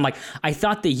door? And all this. I'm like, I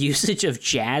thought the usage of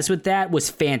jazz with that was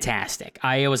fantastic.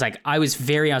 I was like,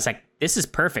 this is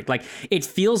perfect. Like, it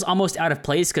feels almost out of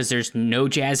place because there's no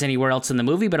jazz anywhere else in the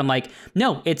movie, but I'm like,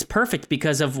 no, it's perfect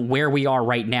because of where we are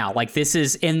right now. Like, this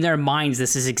is in their minds,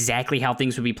 this is exactly how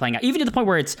things would be playing out, even to the point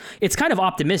where it's kind of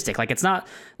optimistic. Like, it's not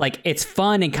like it's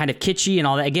fun and kind of kitschy and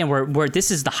all that. Again, where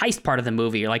this is the heist part of the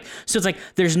movie. Like, so it's like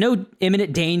there's no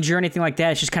imminent danger or anything like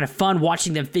that. It's just kind of fun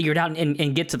watching them figure it out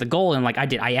and get to the goal. And like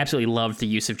I absolutely loved the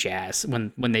use of jazz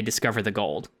when they discover the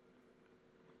gold.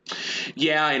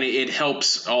 Yeah, and it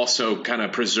helps also kind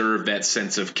of preserve that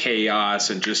sense of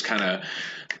chaos and just kind of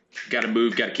got to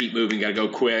move, got to keep moving, got to go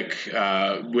quick,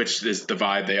 which is the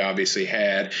vibe they obviously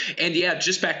had. And yeah,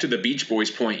 just back to the Beach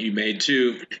Boys point you made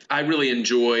too, I really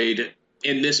enjoyed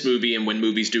in this movie, and when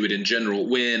movies do it in general,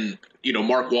 when, you know,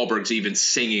 Mark Wahlberg's even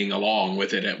singing along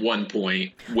with it at one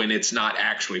point when it's not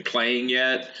actually playing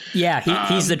yet. Yeah,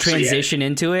 he's the transition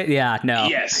into it. Yeah, no.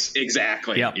 Yes,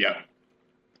 exactly. Yep.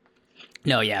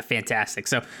 No, yeah, fantastic.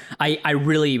 So I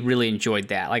really, really enjoyed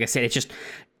that. Like I said, it's just,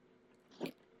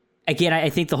 again, I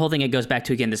think the whole thing, it goes back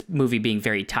to, again, this movie being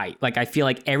very tight. Like, I feel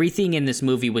like everything in this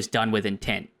movie was done with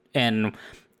intent. And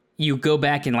you go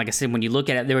back and, like I said, when you look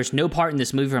at it, there was no part in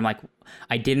this movie where I'm like,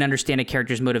 I didn't understand a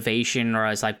character's motivation, or I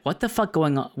was like, what the fuck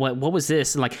going on? What was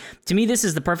this? And like, to me, this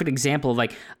is the perfect example of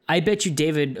like, I bet you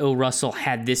David O. Russell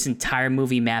had this entire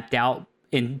movie mapped out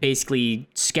and basically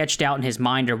sketched out in his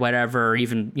mind or whatever, or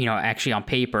even, you know, actually on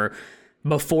paper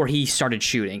before he started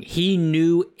shooting. He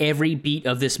knew every beat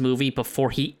of this movie before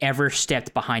he ever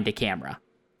stepped behind a camera.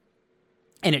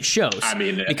 And it shows. I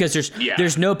mean, because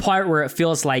there's no part where it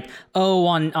feels like, oh,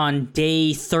 on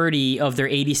day 30 of their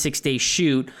 86-day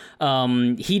shoot,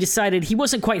 he decided he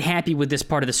wasn't quite happy with this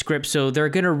part of the script, so they're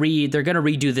gonna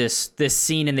redo this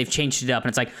scene, and they've changed it up. And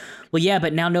it's like, well, yeah,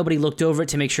 but now nobody looked over it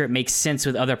to make sure it makes sense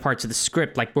with other parts of the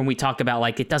script. Like when we talk about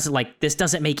like this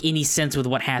doesn't make any sense with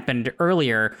what happened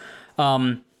earlier.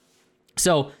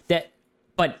 So that,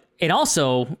 but it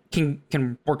also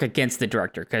can work against the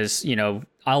director, because, you know,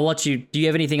 I'll let you. Do you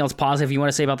have anything else positive you want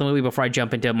to say about the movie before I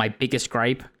jump into my biggest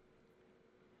gripe?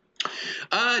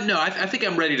 No, I think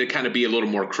I'm ready to kind of be a little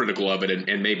more critical of it,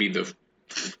 and maybe the,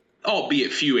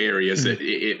 albeit few areas that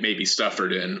it maybe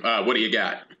suffered in. What do you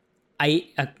got?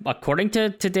 According to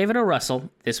David O. Russell,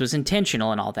 this was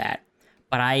intentional and all that,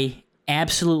 but I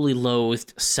absolutely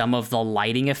loathed some of the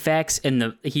lighting effects,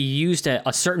 and he used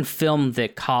a certain film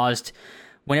that caused,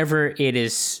 whenever it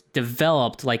is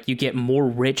developed, like you get more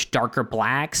rich, darker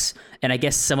blacks, and I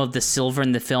guess some of the silver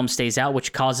in the film stays out,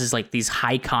 which causes like these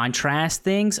high contrast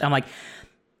things. I'm like,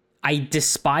 I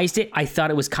despised it. I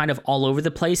thought it was kind of all over the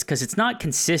place because it's not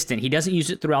consistent. He doesn't use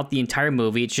it throughout the entire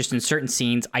movie. It's just in certain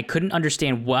scenes. I couldn't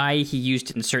understand why he used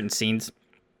it in certain scenes.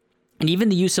 And even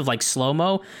the use of like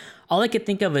slow-mo, all I could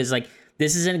think of is like,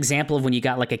 this is an example of when you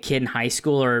got like a kid in high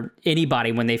school, or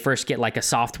anybody when they first get like a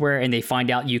software and they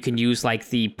find out you can use like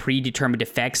the predetermined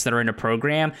effects that are in a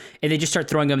program, and they just start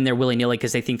throwing them in there willy-nilly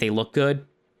because they think they look good,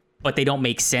 but they don't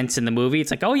make sense in the movie.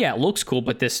 It's like, oh yeah, it looks cool,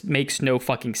 but this makes no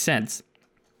fucking sense.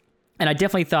 And I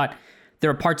definitely thought there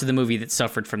are parts of the movie that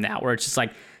suffered from that, where it's just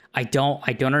like, I don't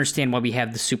understand why we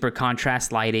have the super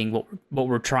contrast lighting, what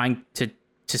we're trying to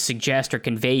suggest or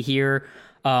convey here.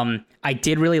 I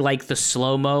did really like the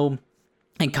slow-mo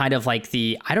and kind of like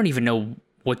I don't even know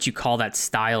what you call that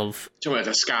style of... So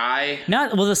the sky?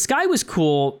 The sky was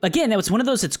cool. Again, that was one of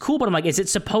those that's cool, but I'm like, is it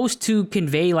supposed to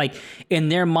convey, like, in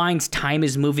their minds, time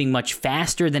is moving much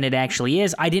faster than it actually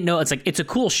is? I didn't know. It's like, it's a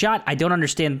cool shot. I don't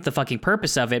understand the fucking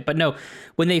purpose of it. But no,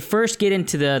 when they first get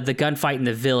into the gunfight in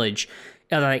the village,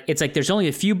 it's like there's only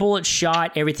a few bullets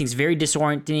shot. Everything's very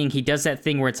disorienting. He does that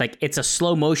thing where it's like, it's a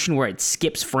slow motion where it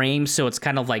skips frames, so it's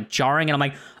kind of like jarring. And I'm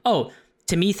like, oh,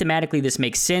 to me, thematically, this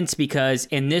makes sense, because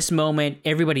in this moment,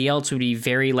 everybody else would be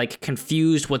very like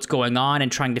confused what's going on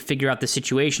and trying to figure out the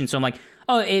situation. So I'm like,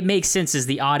 oh, it makes sense as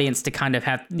the audience to kind of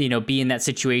have, be in that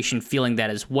situation feeling that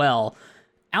as well.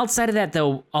 Outside of that,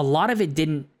 though, a lot of it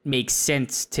didn't make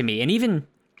sense to me. And even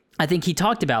I think he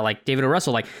talked about, like, David O.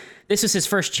 Russell, like, this was his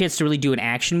first chance to really do an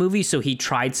action movie, so he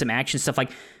tried some action stuff.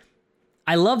 Like,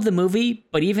 I love the movie,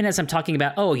 but even as I'm talking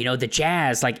about, the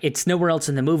jazz, like, it's nowhere else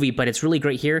in the movie, but it's really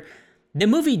great here. The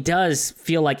movie does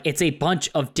feel like it's a bunch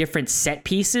of different set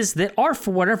pieces that are,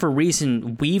 for whatever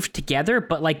reason, weaved together,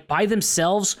 but, like, by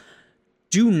themselves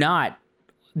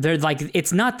they're like,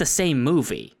 it's not the same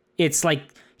movie. It's like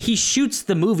he shoots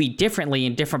the movie differently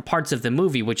in different parts of the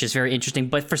movie, which is very interesting,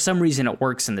 but for some reason it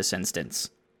works in this instance.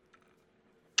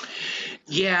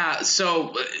 Yeah,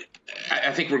 so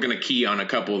I think we're going to key on a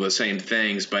couple of the same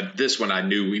things, but this one I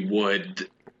knew we would.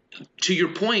 To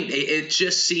your point, it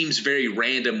just seems very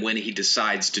random when he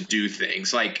decides to do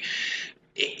things. Like,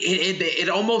 it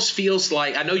almost feels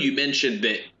like, I know you mentioned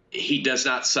that he does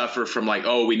not suffer from, like,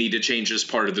 oh, we need to change this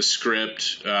part of the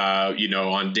script,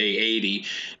 on day 80.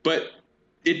 But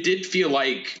it did feel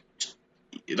like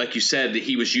you said, that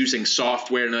he was using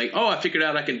software and like, oh, I figured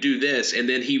out I can do this. And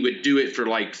then he would do it for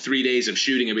like 3 days of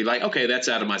shooting and be like, okay, that's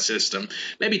out of my system.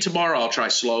 Maybe tomorrow I'll try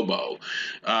slow-mo.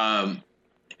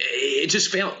 It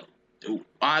just felt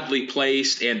oddly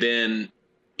placed. And then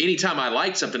anytime I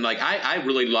like something, like I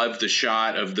really love the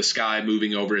shot of the sky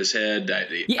moving over his head.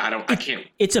 I can't.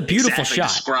 It's a beautiful exactly shot.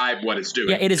 Describe what it's doing.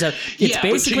 Yeah, it is It's basically,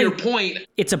 but to your point,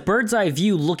 it's a bird's eye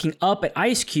view looking up at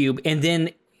Ice Cube, and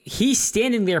then he's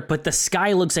standing there, but the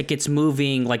sky looks like it's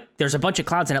moving. Like, there's a bunch of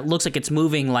clouds, and it looks like it's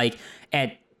moving like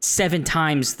at 7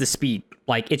 times the speed.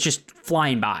 Like, it's just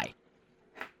flying by.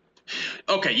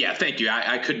 Okay, yeah, thank you.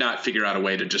 I could not figure out a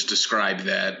way to just describe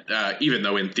that, even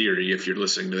though in theory, if you're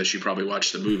listening to this, you probably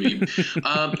watched the movie.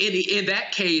 In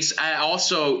that case,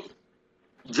 the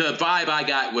vibe I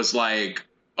got was like,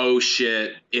 oh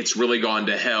shit, it's really gone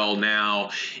to hell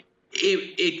now.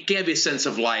 It gave me a sense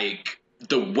of like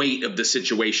the weight of the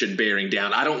situation bearing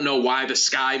down. I don't know why the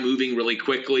sky moving really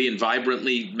quickly and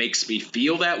vibrantly makes me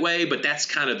feel that way, but that's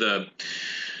kind of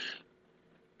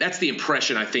that's the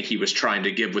impression I think he was trying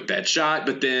to give with that shot.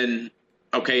 But then,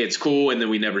 okay, it's cool, and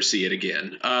then we never see it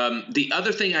again. The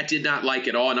other thing I did not like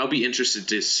at all, and I'll be interested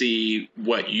to see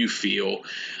what you feel,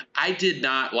 I did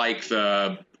not like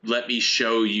the let me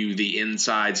show you the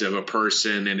insides of a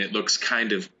person and it looks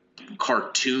kind of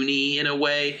cartoony in a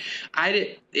way.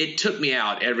 It took me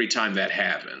out every time that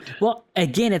happened. Well,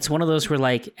 again, it's one of those where,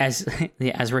 like, as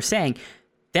we're saying,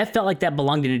 that felt like that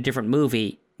belonged in a different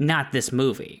movie, not this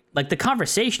movie. Like, the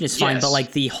conversation is fine, yes. But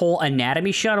like the whole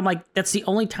anatomy shot, I'm like, that's the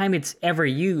only time it's ever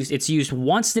used. It's used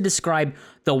once to describe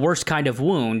the worst kind of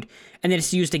wound, and then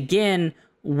it's used again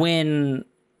when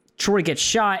Troy gets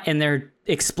shot and they're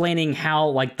explaining how,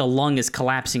 like, the lung is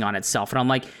collapsing on itself. And I'm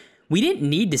like, we didn't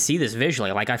need to see this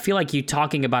visually. Like, I feel like you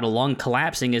talking about a lung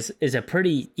collapsing is a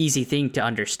pretty easy thing to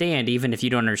understand, even if you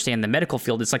don't understand the medical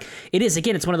field. It's like, it is,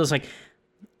 again, it's one of those, like,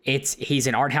 he's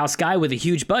an art house guy with a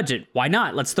huge budget. Why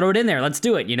not? Let's throw it in there. Let's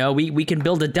do it. We can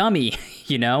build a dummy,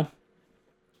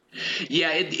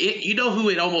 Yeah, you know who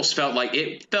it almost felt like?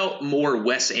 It felt more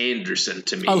Wes Anderson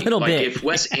to me. A little bit. If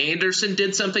Wes Anderson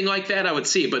did something like that, I would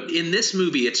see it. But in this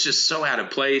movie, it's just so out of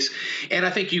place. And I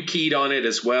think you keyed on it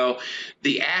as well.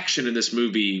 The action in this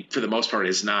movie, for the most part,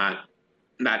 is not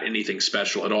anything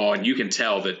special at all. And you can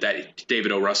tell that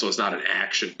David O. Russell is not an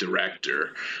action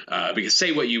director. Because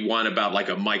say what you want about like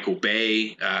a Michael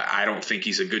Bay, I don't think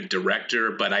he's a good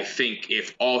director. But I think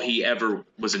if all he ever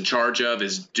was in charge of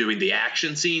is doing the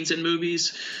action scenes in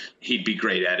movies, he'd be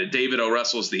great at it. David O.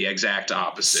 Russell's the exact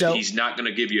opposite. So, he's not going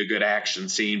to give you a good action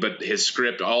scene, but his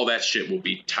script, all that shit will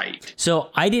be tight. So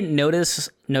I didn't notice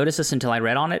this until I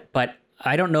read on it, but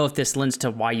I don't know if this lends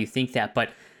to why you think that,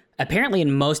 but apparently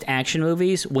in most action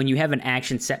movies, when you have an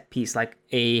action set piece like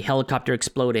a helicopter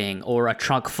exploding or a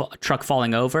truck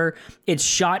falling over, it's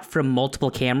shot from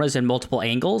multiple cameras and multiple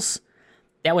angles.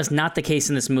 That was not the case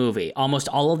in this movie. Almost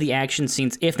all of the action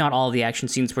scenes, if not all of the action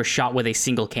scenes, were shot with a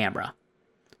single camera.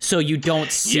 So you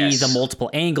don't see the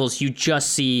multiple angles, you just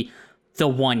see the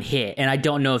one hit. And I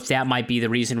don't know if that might be the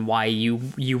reason why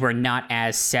you were not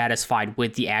as satisfied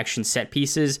with the action set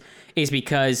pieces, is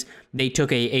because they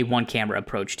took a one camera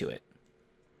approach to it.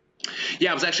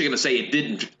 Yeah, I was actually going to say it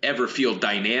didn't ever feel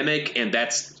dynamic, and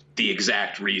that's the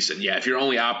exact reason. Yeah, if you're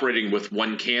only operating with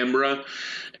one camera,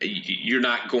 you're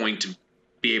not going to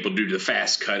be able to do the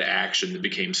fast cut action that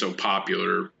became so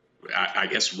popular, I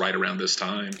guess, right around this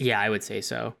time. Yeah, I would say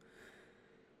so.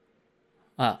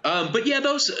 But yeah,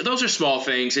 those are small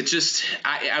things. It's just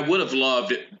I would have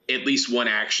loved at least one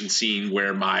action scene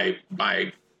where my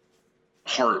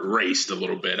heart raced a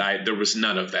little bit. There was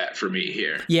none of that for me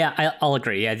here. Yeah, I'll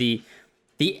agree. Yeah,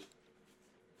 the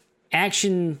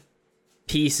action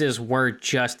pieces were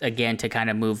just, again, to kind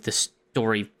of move the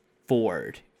story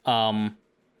forward.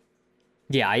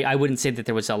 Yeah, I wouldn't say that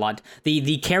there was a lot.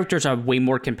 The characters are way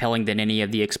more compelling than any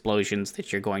of the explosions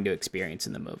that you're going to experience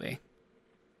in the movie.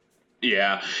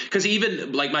 Yeah, because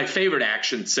even like my favorite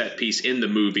action set piece in the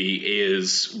movie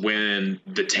is when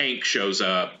the tank shows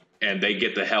up and they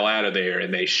get the hell out of there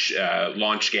and they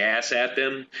launch gas at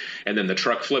them and then the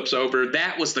truck flips over.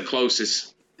 That was the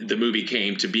closest the movie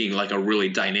came to being like a really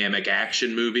dynamic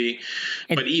action movie.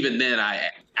 But even then,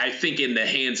 I think in the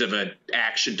hands of an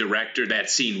action director, that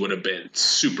scene would have been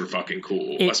super fucking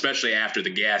cool, especially after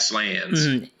the gas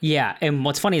lands. Yeah, and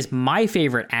what's funny is my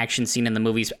favorite action scene in the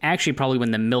movie is actually probably when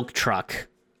the milk truck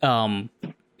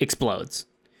explodes.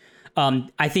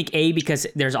 I think because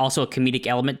there's also a comedic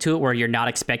element to it where you're not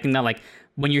expecting that. Like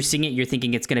when you're seeing it, you're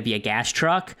thinking it's going to be a gas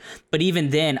truck. But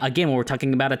even then, again, when we're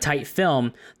talking about a tight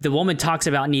film, the woman talks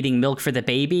about needing milk for the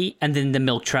baby, and then the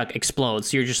milk truck explodes.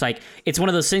 So you're just like, it's one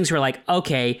of those things where like,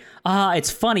 okay,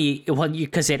 it's funny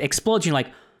because it explodes. You're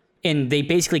like, and they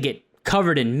basically get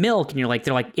covered in milk, and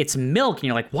they're like, it's milk, and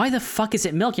you're like, why the fuck is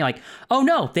it milk? And you're like, oh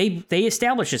no, they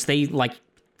established this. They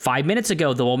 5 minutes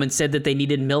ago, the woman said that they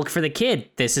needed milk for the kid.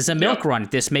 This is a milk run.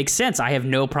 This makes sense. I have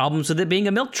no problems with it being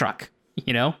a milk truck,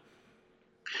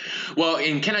 Well,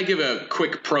 and can I give a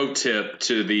quick pro tip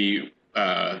to the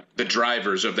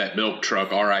drivers of that milk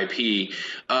truck, RIP?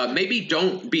 Maybe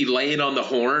don't be laying on the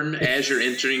horn as you're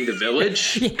entering the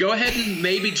village. Go ahead and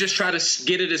maybe just try to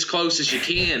get it as close as you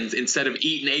can instead of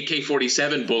eating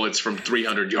AK-47 bullets from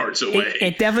 300 yards away.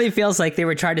 It definitely feels like they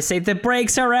were trying to say the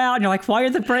brakes are out. And you're like, why are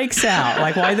the brakes out?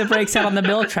 Like, why are the brakes out on the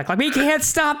milk truck? Like, we can't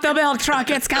stop the milk truck.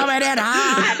 It's coming in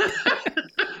hot.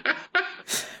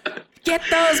 Get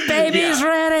those babies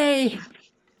ready.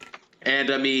 And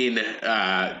I mean,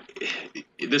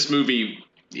 this movie,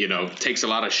 takes a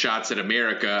lot of shots at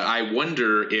America. I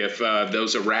wonder if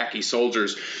those Iraqi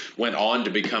soldiers went on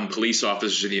to become police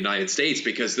officers in the United States,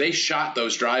 because they shot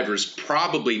those drivers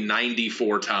probably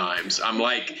 94 times. I'm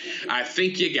like, I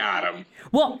think you got them.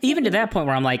 Well, even to that point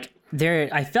where I'm like,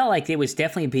 I felt like it was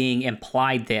definitely being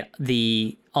implied that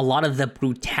a lot of the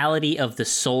brutality of the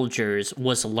soldiers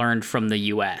was learned from the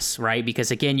U.S., right?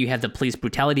 Because again, you have the police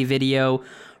brutality video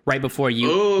right before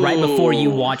you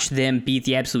watch them beat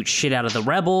the absolute shit out of the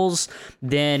rebels.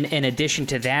 Then in addition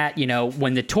to that,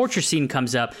 when the torture scene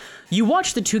comes up, you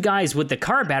watch the two guys with the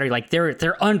car battery, like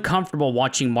they're uncomfortable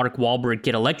watching Mark Wahlberg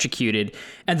get electrocuted.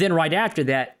 And then right after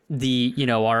that,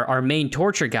 our main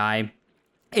torture guy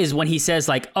is when he says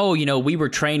like, oh, we were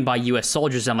trained by U.S.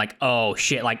 soldiers. I'm like, oh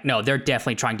shit. Like, no, they're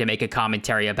definitely trying to make a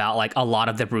commentary about like a lot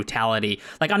of the brutality.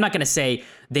 Like, I'm not going to say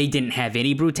they didn't have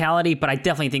any brutality, but I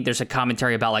definitely think there's a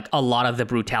commentary about like a lot of the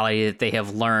brutality that they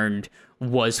have learned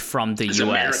was from the U.S.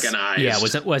 Americanized. Yeah,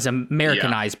 was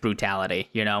Americanized brutality,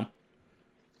 Yeah,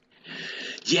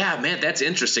 man, that's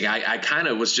interesting. I kind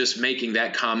of was just making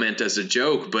that comment as a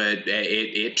joke, but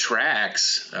it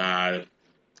tracks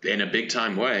in a big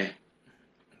time way.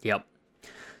 Yep.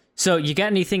 So you got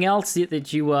anything else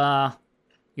that you want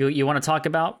to talk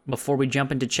about before we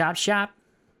jump into Chop Shop?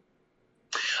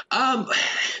 All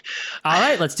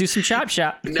right, let's do some Chop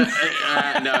Shop. No.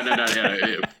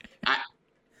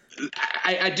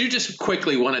 I do just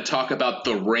quickly want to talk about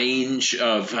the range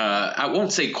of I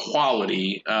won't say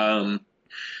quality,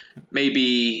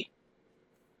 maybe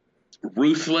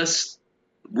ruthlessness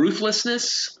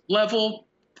level.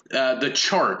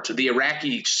 The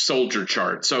Iraqi soldier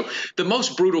chart. So the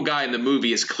most brutal guy in the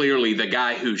movie is clearly the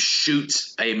guy who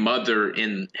shoots a mother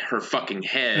in her fucking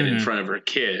head in front of her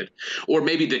kid. Or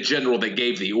maybe the general that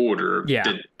gave the order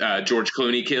that George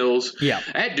Clooney kills. Yeah.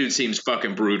 That dude seems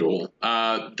fucking brutal.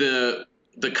 The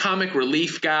comic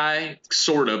relief guy,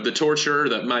 sort of, the torturer,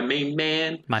 my main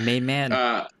man.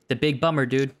 The big bummer,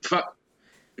 dude.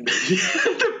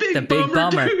 the big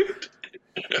bummer. Dude.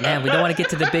 Man, we don't want to get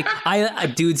to the big.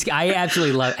 I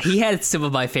absolutely love. He had some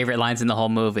of my favorite lines in the whole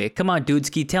movie. Come on,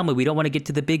 Dudeski, tell me we don't want to get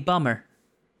to the big bummer.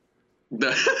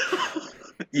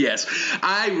 Yes,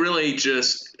 I've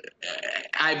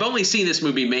only seen this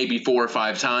movie maybe 4 or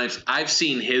 5 times. I've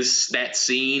seen that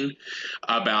scene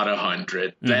about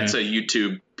 100. That's a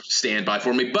YouTube standby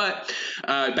for me. But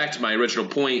back to my original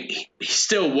point, he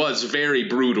still was very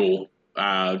brutal.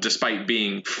 Despite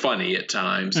being funny at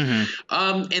times. And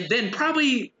then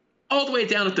probably all the way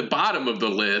down at the bottom of the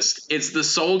list, it's the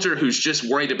soldier who's just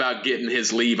worried about getting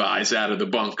his Levi's out of the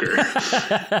bunker.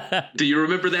 Do you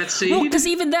remember that scene? Well, because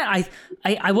even that,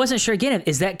 I wasn't sure. Again,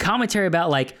 is that commentary about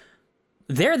like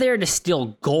they're there to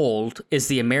steal gold is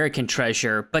the American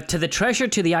treasure, but to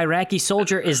the Iraqi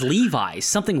soldier is Levi's,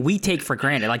 something we take for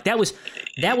granted. Like that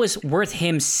was worth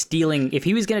him stealing. If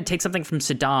he was going to take something from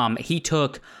Saddam, he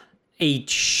took a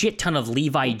shit ton of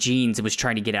Levi jeans and was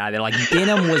trying to get out of there. Like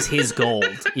denim was his gold,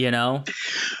 you know?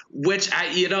 Which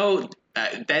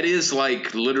that is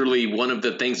like literally one of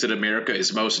the things that America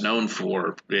is most known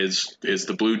for is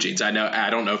the blue jeans. I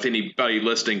don't know if anybody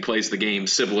listening plays the game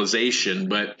Civilization,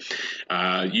 but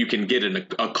you can get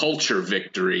a culture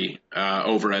victory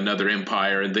over another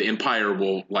empire, and the empire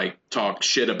will like talk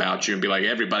shit about you and be like,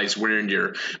 everybody's wearing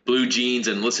your blue jeans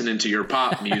and listening to your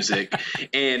pop music.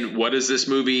 And what is this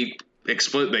movie?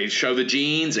 They show the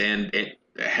jeans, and it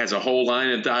has a whole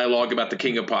line of dialogue about the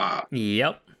king of pop.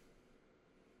 Yep.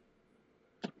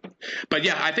 But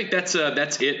yeah, I think that's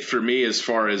it for me as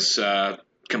far as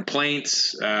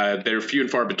complaints. They're few and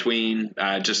far between.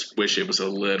 I just wish it was a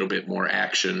little bit more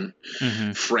action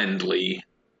friendly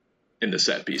in the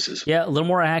set pieces. Yeah, a little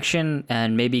more action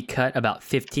and maybe cut about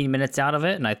 15 minutes out of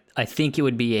it. And I think it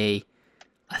would be a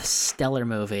stellar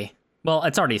movie. Well,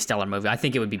 it's already a stellar movie. I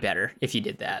think it would be better if you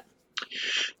did that.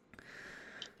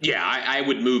 Yeah, I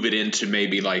would move it into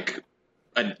maybe like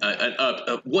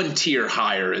a one tier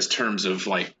higher as terms of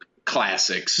like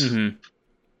classics. Mm-hmm.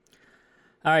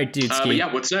 All right, Dudeski. But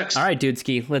yeah, what's next? All right,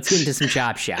 Dudeski. Let's get into some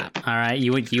Chop Shop. All right,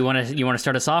 you want to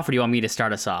start us off, or do you want me to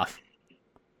start us off?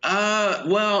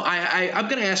 Well, I'm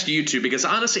going to ask you to, because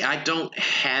honestly, I'm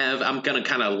going to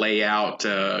kind of lay out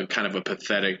kind of a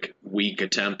pathetic weak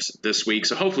attempt this week.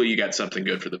 So hopefully you got something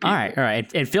good for the people. All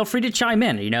right. And feel free to chime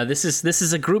in. You know, this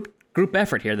is a group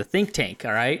effort here, the think tank.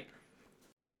 All right.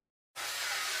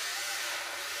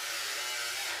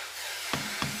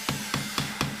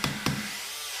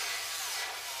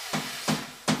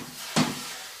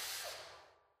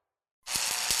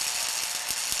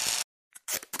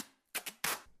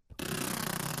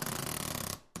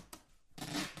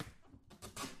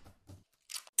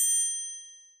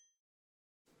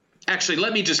 Actually,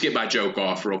 let me just get my joke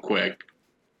off real quick.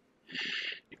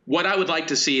 What I would like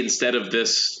to see instead of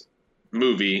this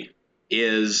movie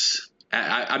is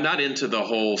I'm not into the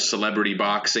whole celebrity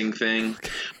boxing thing,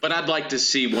 but I'd like to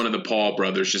see one of the Paul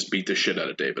brothers just beat the shit out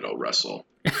of David O. Russell.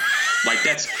 Like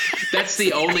that's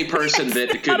the only person that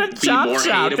could be more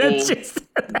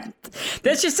hateable.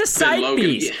 That's just a side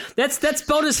piece. Yeah. That's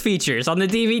bonus features on the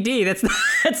DVD.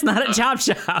 That's not a chop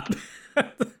shop.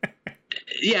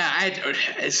 Yeah,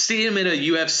 I see him in a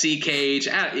UFC cage.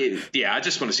 I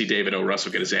just want to see David O.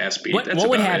 Russell get his ass beat. What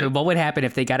would happen? What would happen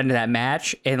if they got into that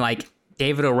match and like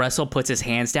David O. Russell puts his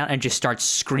hands down and just starts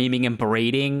screaming and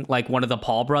berating like one of the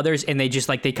Paul brothers, and they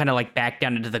kind of like back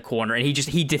down into the corner, and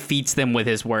he defeats them with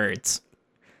his words.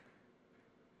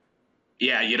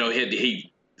 Yeah, you know,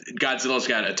 he Godzilla's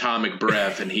got atomic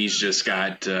breath, and he's just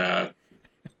got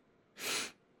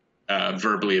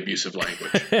verbally abusive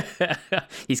language.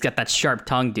 He's got that sharp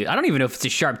tongue, dude. I don't even know if it's a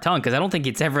sharp tongue, because I don't think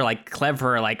it's ever like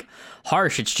clever or like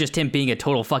harsh. It's just him being a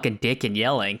total fucking dick and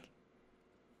yelling.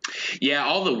 Yeah,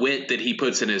 all the wit that he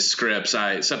puts in his scripts,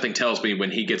 something tells me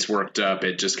when he gets worked up,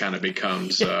 it just kind of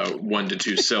becomes 1 to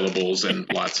 2 syllables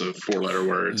and lots of 4-letter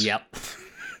words. Yep.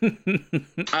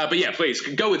 But yeah, please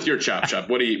go with your chop shop.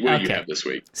 What do you have this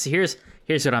week? So here's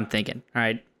what I'm thinking. All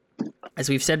right. As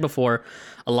we've said before,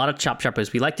 a lot of chop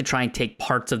shoppers, we like to try and take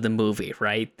parts of the movie,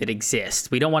 right, that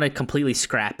exist. We don't want to completely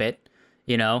scrap it,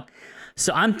 you know?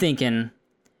 So I'm thinking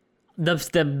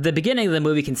the beginning of the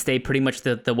movie can stay pretty much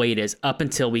the way it is up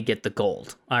until we get the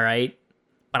gold, all right?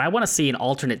 But I want to see an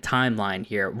alternate timeline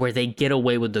here where they get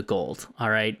away with the gold, all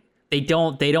right? They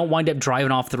don't wind up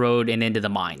driving off the road and into the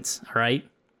mines, all right?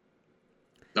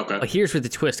 Okay. But here's where the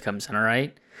twist comes in, all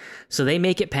right? So they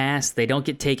make it past. They don't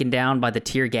get taken down by the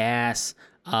tear gas.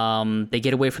 They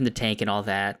get away from the tank and all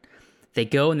that. They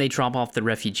go and they drop off the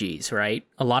refugees, right?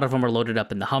 A lot of them are loaded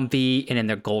up in the Humvee and in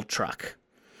their gold truck.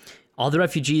 All the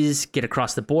refugees get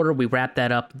across the border. We wrap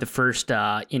that up. The first,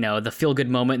 the feel-good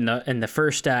moment in the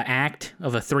first act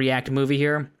of a 3-act movie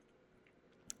here.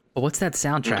 But what's that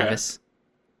sound, Travis?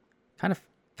 Okay.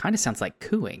 Kind of sounds like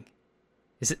cooing.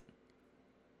 Is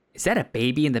that a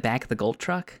baby in the back of the gold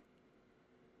truck?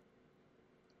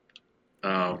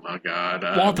 Oh my God!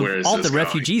 All the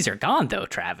refugees are gone, though,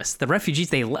 Travis. The refugees,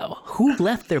 who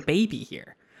left their baby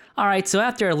here? All right, so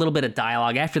after a little bit of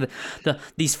dialogue, after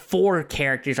these 4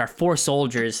 characters, our 4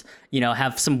 soldiers,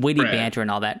 have some witty banter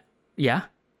and all that. Yeah.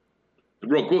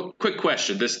 Real quick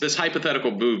question: this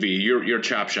hypothetical movie, your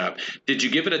chop shop, did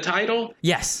you give it a title?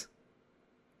 Yes.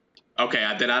 Okay,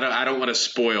 then I don't want to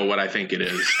spoil what I think it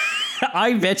is.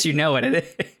 I bet you know what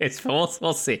it is. We'll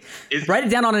see. Write it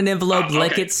down on an envelope,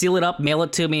 lick it, seal it up, mail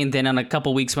it to me, and then in a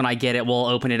couple weeks when I get it, we'll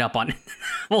open it up on.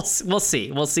 We'll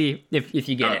see. We'll see if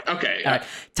you get it. Okay. All right.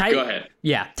 Go ahead.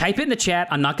 Yeah, type it in the chat.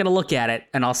 I'm not going to look at it,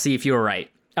 and I'll see if you were right.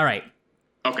 All right.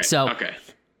 Okay. So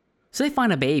they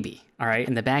find a baby, all right,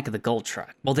 in the back of the gold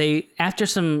truck. Well, after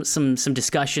some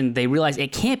discussion, they realize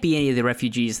it can't be any of the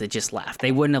refugees that just left.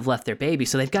 They wouldn't have left their baby.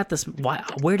 So they've got this.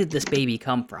 Where did this baby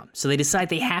come from? So they decide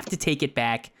they have to take it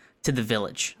back to the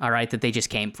village, all right, that they just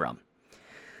came from.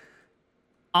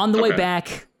 On the way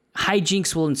back,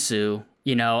 hijinks will ensue.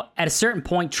 You know, at a certain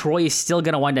point, Troy is still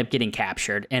going to wind up getting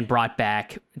captured and brought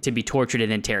back to be tortured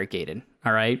and interrogated,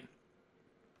 all right?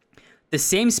 The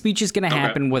same speech is going to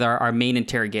happen with our main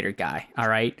interrogator guy, all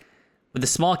right? With a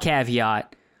small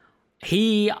caveat,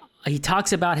 he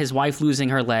talks about his wife losing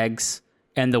her legs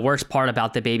and the worst part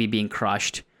about the baby being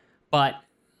crushed, but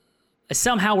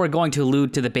somehow we're going to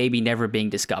allude to the baby never being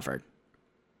discovered.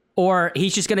 Or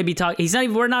he's just going to be talking.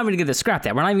 We're not even going to scrap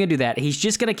that. We're not even going to do that. He's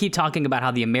just going to keep talking about how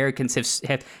the Americans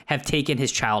have taken his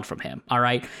child from him. All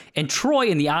right. And Troy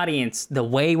in the audience, the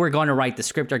way we're going to write the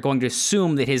script, are going to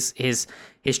assume that his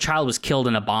child was killed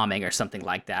in a bombing or something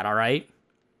like that. All right.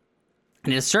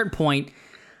 And at a certain point,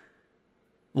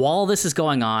 while this is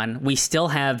going on, we still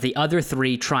have the other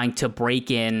three trying to break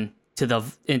into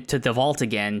the vault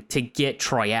again to get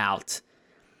Troy out.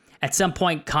 At some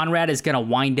point, Conrad is going to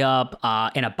wind up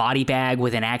in a body bag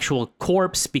with an actual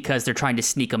corpse because they're trying to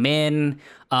sneak him in.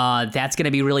 That's going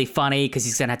to be really funny because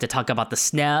he's going to have to talk about the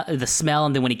smell,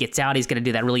 and then when he gets out, he's going to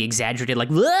do that really exaggerated, like,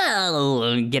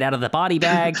 whoa, get out of the body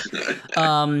bag.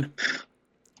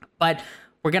 But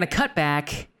we're going to cut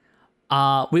back.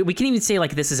 We can even say,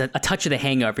 like, this is a touch of The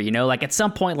Hangover, you know? Like, at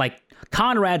some point, like,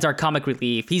 Conrad's our comic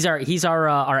relief. He's our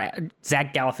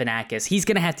Zach Galifianakis. He's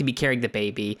going to have to be carrying the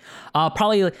baby.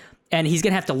 Probably... And he's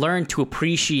going to have to learn to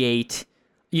appreciate,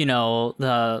 you know,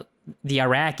 the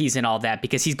Iraqis and all that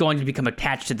because he's going to become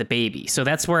attached to the baby. So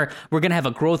that's where we're going to have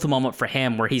a growth moment for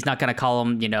him where he's not going to call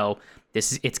him, you know,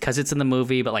 it's because it's in the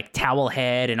movie, but like towel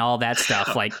head and all that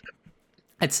stuff. Like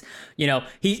it's, you know,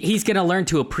 he's going to learn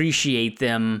to appreciate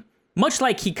them much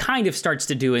like he kind of starts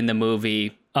to do in the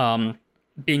movie,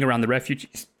 being around the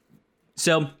refugees.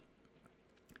 So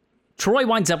Troy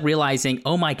winds up realizing,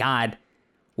 oh my God,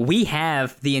 we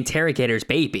have the interrogator's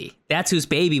baby. That's whose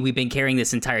baby we've been carrying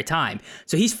this entire time.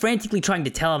 So he's frantically trying to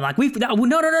tell him, like, we got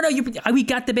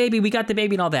the baby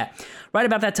and all that. Right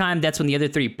about that time, that's when the other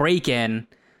three break in.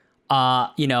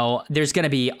 You know, there's going to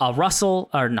be a wrestling,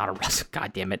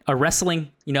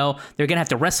 you know, they're going to have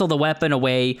to wrestle the weapon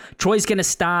away. Troy's going to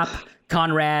stop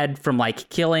Conrad from like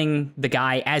killing the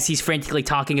guy as he's frantically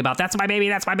talking about, that's my baby,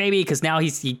 because now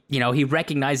he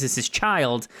recognizes his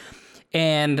child.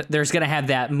 And there's going to have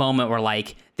that moment where,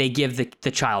 like, they give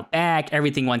the child back.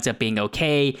 Everything winds up being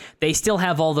okay. They still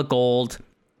have all the gold.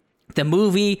 The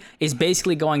movie is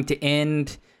basically going to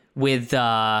end with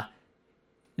them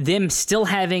still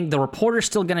having... The reporter's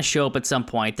still going to show up at some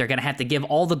point. They're going to have to give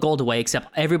all the gold away, except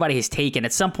everybody has taken.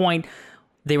 At some point,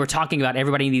 they were talking about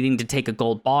everybody needing to take a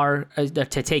gold bar, to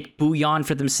take bouillon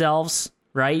for themselves,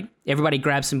 right? Everybody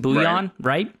grab some bouillon,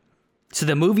 right? So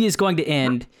the movie is going to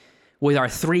end... with our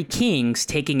three kings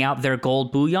taking out their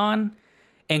gold bouillon,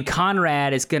 and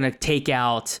Conrad is going to take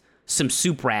out some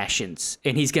soup rations,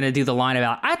 and he's going to do the line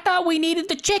about, I thought we needed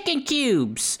the chicken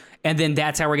cubes, and then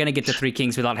that's how we're going to get the three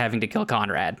kings without having to kill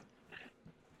Conrad.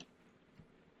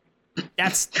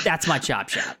 That's my chop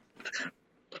shop.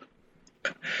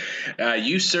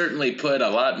 You certainly put a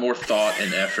lot more thought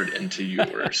and effort into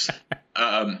yours.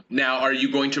 Now, are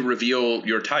you going to reveal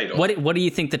your title? What do you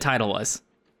think the title was?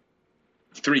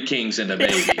 Three Kings and a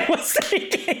Baby. It was Three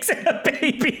Kings and a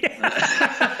Baby.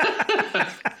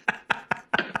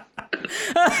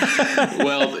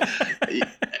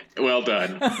 Well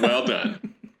done.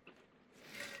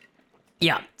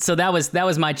 Yeah, so that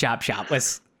was my chop shop,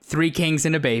 was Three Kings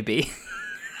and a Baby.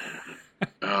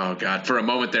 Oh, God. For a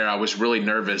moment there, I was really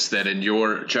nervous that in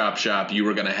your chop shop, you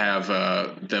were going to have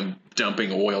them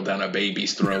dumping oil down a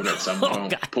baby's throat at some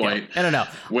point. Yeah. I don't know.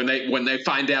 When they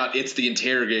find out it's the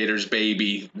interrogator's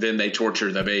baby, then they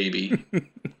torture the baby.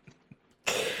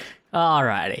 All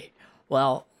righty.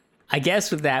 Well, I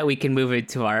guess with that, we can move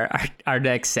into our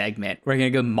next segment. We're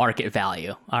going to go market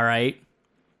value. All right.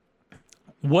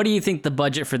 What do you think the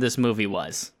budget for this movie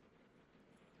was?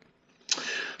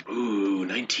 Ooh,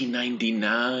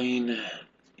 1999.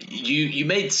 You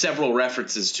made several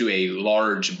references to a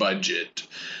large budget.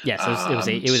 Yes,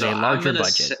 it was a larger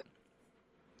budget.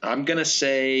 I'm gonna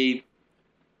say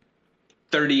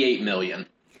 $38 million.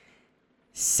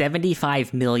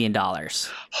 $75 million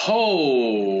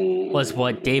Oh, was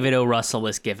what David O. Russell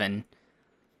was given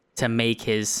to make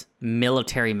his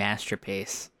military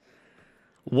masterpiece.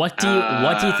 What do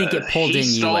you think it pulled he in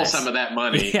stole US? some of that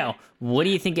money. Yeah. What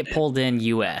do you think it pulled in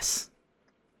US?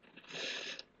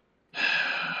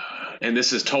 And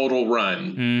this is total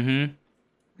run. Mm-hmm.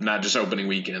 Not just opening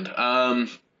weekend. I'll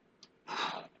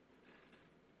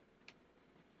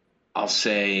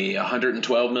say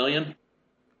 112 million.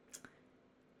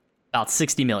 About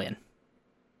 60 million.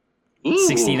 Ooh.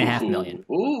 60.5 million.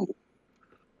 Ooh.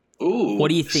 What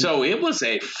do you think? So it was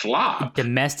a flop.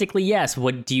 Domestically, yes.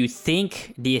 What do you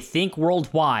think? Do you think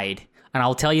worldwide? And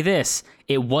I'll tell you this: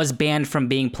 it was banned from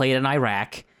being played in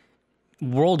Iraq.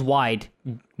 Worldwide,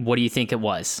 what do you think it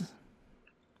was?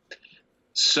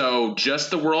 So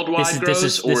just the worldwide gross,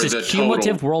 this or is the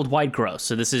cumulative total? worldwide gross.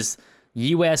 So this is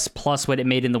U.S. plus what it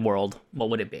made in the world. What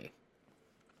would it be?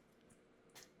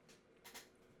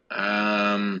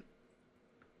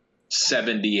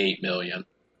 78 million.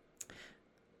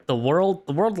 The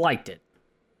world liked it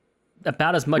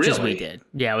about as much as we Really? did.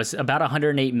 Yeah, it was about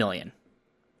 108 million.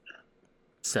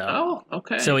 So Oh,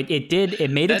 okay. So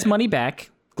it made its money back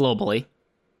globally.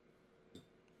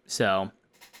 So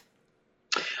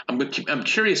I'm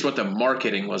curious what the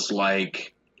marketing was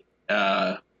like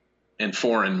in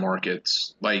foreign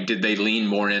markets. Like, did they lean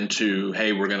more into,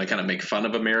 hey, we're going to kind of make fun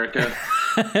of America?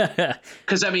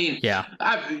 Because I mean, yeah,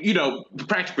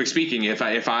 practically speaking, if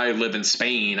I live in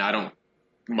Spain, I don't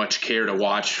much care to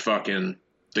watch fucking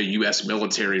the U.S.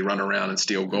 military run around and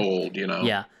steal gold.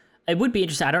 Yeah, it would be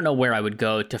interesting. I don't know where I would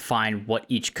go to find what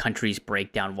each country's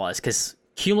breakdown was, because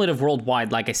cumulative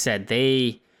worldwide, like I said,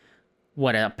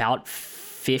 about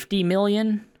 50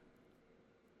 million.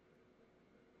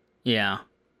 Yeah,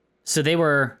 so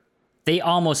they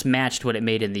almost matched what it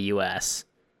made in the U.S.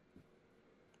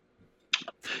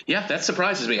 Yeah, that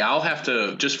surprises me. I'll have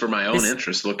to, just for my own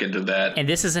interest, look into that. And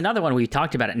this is another one we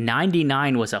talked about.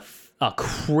 99 was a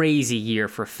crazy year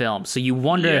for film. So you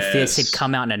wonder if this had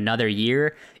come out in another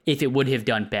year, if it would have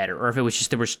done better, or if it was just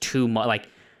there was too much. Like,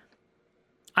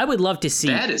 I would love to see.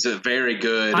 That is a very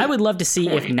good. I would love to see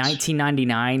if point.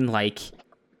 1999, like,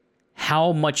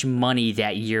 how much money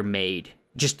that year made.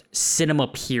 Just cinema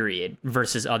period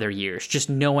versus other years. Just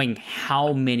knowing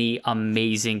how many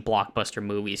amazing blockbuster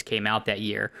movies came out that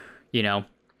year, Yeah,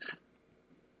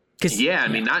 I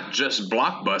mean, not just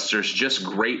blockbusters, just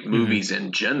great movies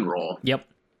in general. Yep.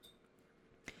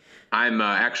 I'm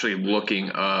actually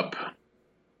looking up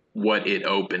what it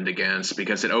opened against,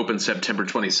 because it opened September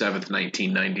 27th,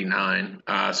 1999.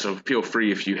 So feel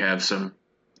free if you have some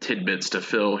tidbits to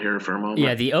fill here for a moment.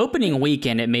 Yeah, the opening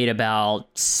weekend, it made about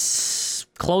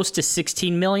close to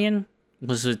 16 million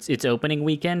was its opening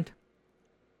weekend.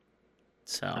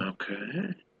 So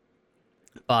okay,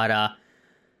 but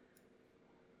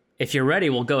if you're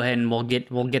ready, we'll go ahead and we'll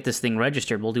get this thing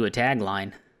registered. We'll do a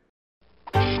tagline.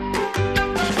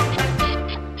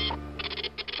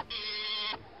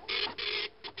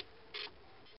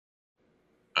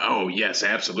 Oh yes,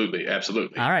 absolutely.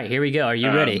 All right, here we go. Are you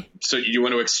ready? So you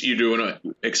want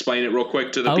to explain it real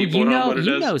quick to the people at home what it is?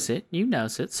 You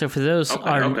knows it. So for those Okay,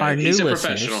 our new He's a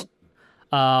listeners,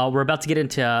 professional. we're about to get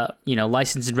into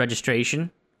license and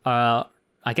registration. I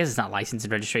guess it's not license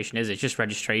and registration, is it? It's just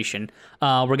registration.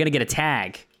 We're gonna get a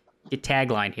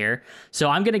tagline here. So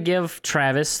I'm gonna give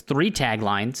Travis 3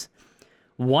 taglines.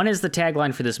 One is the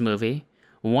tagline for this movie.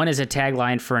 One is a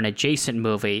tagline for an adjacent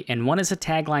movie, and one is a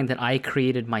tagline that I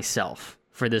created myself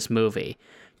for this movie.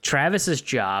 Travis's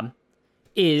job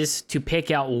is to pick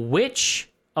out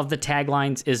which of the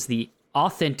taglines is the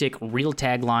authentic, real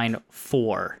tagline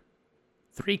for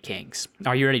Three Kings.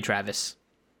 Are you ready, Travis?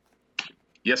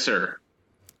 Yes, sir.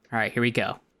 All right, here we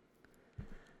go.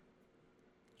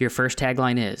 Your first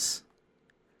tagline is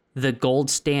the gold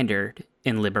standard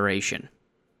in liberation.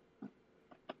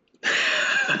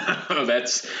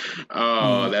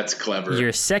 That's clever.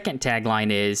 Your second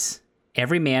tagline is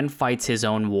every man fights his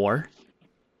own war.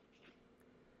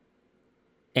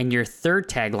 And your third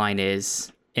tagline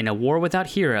is in a war without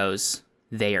heroes,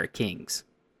 they are kings.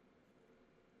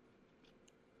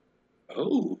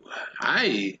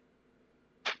 I'd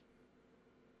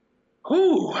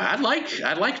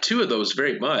like 2 of those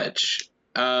very much.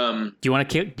 Do you want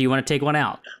to take one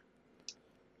out?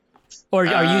 Or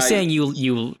are you saying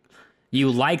you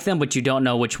like them, but you don't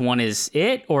know which one is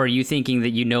it? Or are you thinking that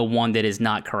you know one that is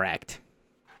not correct?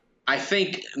 I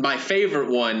think my favorite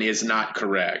one is not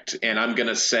correct, and I'm going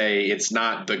to say it's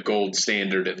not the gold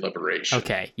standard in liberation.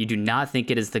 Okay, you do not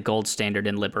think it is the gold standard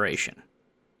in liberation.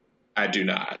 I do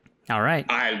not. All right.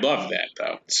 I love that,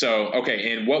 though. So,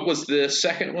 okay, and what was the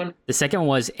second one? The second one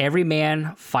was Every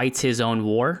Man Fights His Own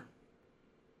War.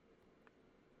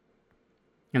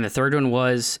 And the third one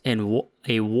was In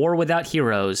a War Without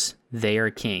Heroes, They Are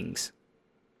Kings.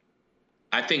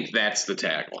 I think that's the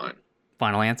tagline.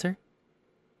 Final answer?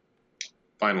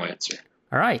 Final answer.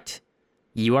 All right.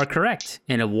 You are correct.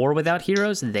 In a War Without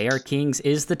Heroes, They Are Kings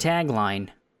is the tagline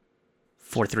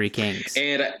for Three Kings.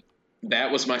 And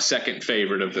that was my second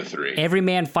favorite of the three. Every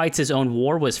Man Fights His Own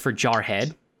War was for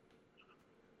Jarhead.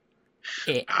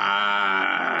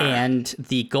 And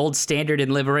the gold standard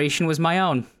in Liberation was my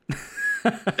own.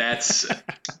 That's...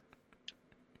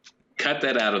 Cut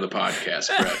that out of the podcast,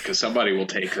 Brett, because somebody will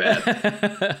take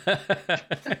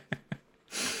that.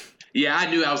 Yeah,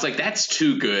 I knew. I was like, that's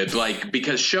too good. Like,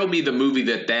 because show me the movie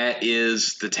that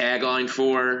is the tagline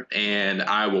for, and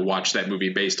I will watch that movie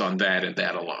based on that and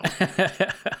that alone.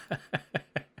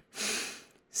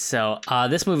 So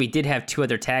this movie did have two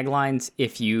other taglines.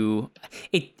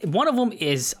 One of them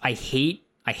is I hate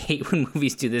when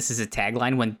movies do this as a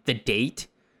tagline when the date.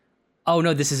 Oh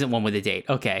no, this isn't one with a date.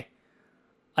 Okay,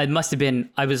 it must have been.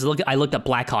 I looked up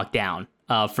Black Hawk Down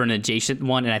for an adjacent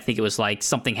one, and I think it was like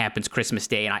something happens Christmas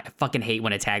Day, and I fucking hate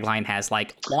when a tagline has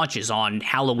like launches on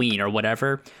Halloween or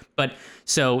whatever. But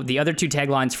so the other two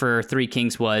taglines for Three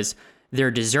Kings was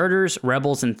they're deserters,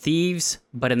 rebels, and thieves,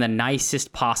 but in the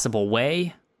nicest possible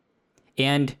way.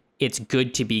 And it's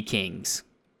good to be kings.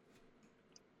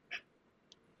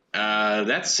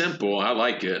 That's simple. I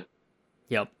like it.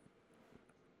 Yep.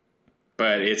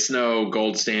 But it's no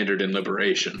gold standard in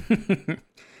Liberation.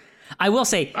 I will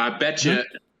say, I bet you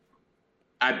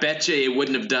it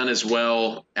wouldn't have done as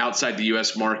well outside the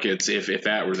U.S. markets if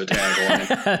that were the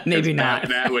tagline. Maybe not.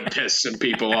 That would piss some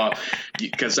people off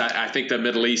because I think the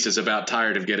Middle East is about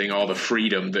tired of getting all the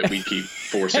freedom that we keep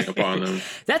forcing upon them.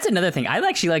 That's another thing. I'd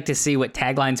actually like to see what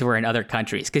taglines were in other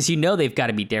countries because they've got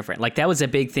to be different. Like that was a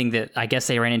big thing that I guess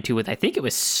they ran into with, I think it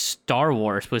was Star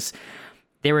Wars, was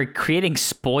they were creating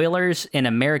spoilers in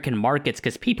American markets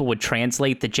because people would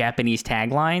translate the Japanese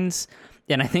taglines.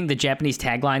 And I think the Japanese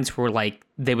taglines were like,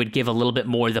 they would give a little bit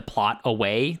more of the plot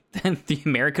away than the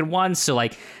American ones. So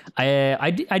like,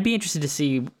 I'd be interested to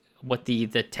see what the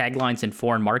taglines in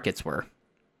foreign markets were.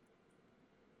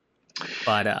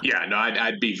 But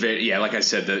I'd be very, like I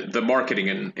said, the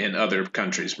marketing in other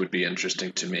countries would be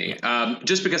interesting to me.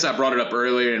 Just because I brought it up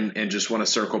earlier and just want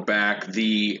to circle back,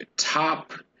 the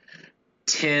top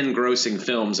 10 grossing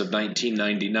films of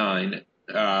 1999.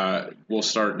 We'll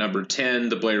start number 10,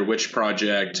 The Blair Witch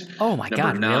Project. Oh my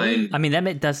God, 9, really? I mean,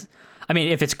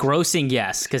 if it's grossing,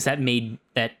 yes, because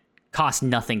that cost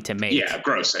nothing to make. Yeah,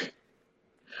 grossing.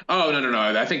 Oh, no.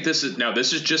 I think this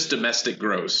is just domestic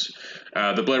gross.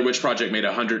 The Blair Witch Project made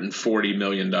 $140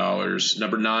 million.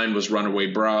 Number 9 was Runaway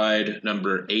Bride.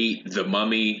 Number 8, The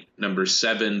Mummy. Number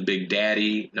 7, Big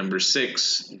Daddy. Number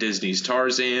 6, Disney's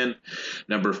Tarzan.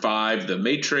 Number 5, The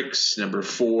Matrix. Number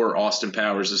 4, Austin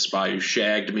Powers, The Spy Who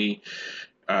Shagged Me.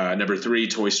 Number 3,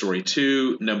 Toy Story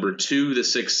 2. Number 2, The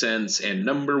Sixth Sense. And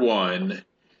number 1,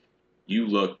 You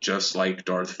Look Just Like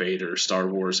Darth Vader, Star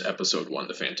Wars Episode 1,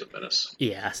 The Phantom Menace.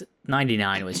 Yeah,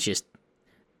 99 was just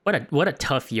what a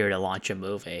tough year to launch a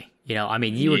movie. I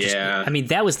mean,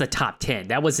 that was the top 10.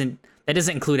 That doesn't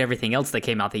include everything else that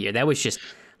came out the year. That was just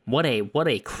what a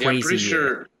crazy I'm pretty year.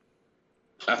 Sure.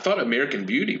 I thought American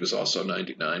Beauty was also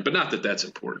 99, but not that that's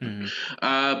important.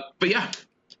 But yeah.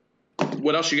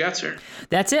 What else you got, sir?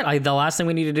 That's it. The last thing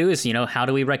we need to do is, how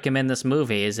do we recommend this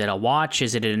movie? Is it a watch?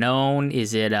 Is it an own?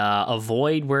 Is it a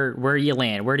avoid? Where you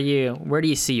land? Where do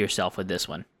you see yourself with this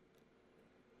one?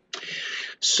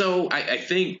 So I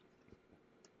think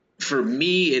for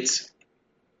me, it's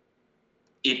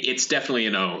definitely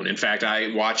an own. In fact,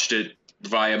 I watched it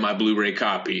via my Blu-ray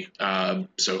copy,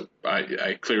 so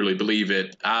I clearly believe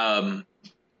it.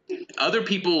 Other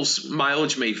people's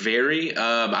mileage may vary.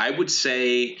 I would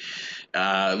say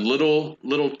little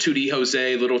 2D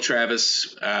Jose, little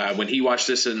Travis, when he watched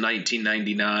this in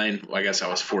 1999, well, I guess I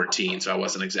was 14, so I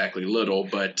wasn't exactly little,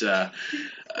 but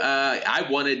I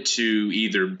wanted to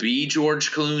either be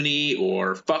George Clooney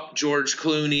or fuck George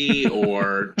Clooney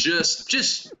or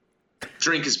just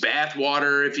drink his bath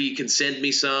water if he can send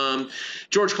me some.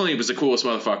 George Clooney was the coolest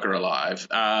motherfucker alive.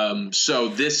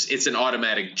 So it's an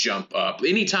automatic jump up.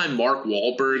 Anytime Mark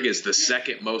Wahlberg is the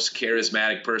second most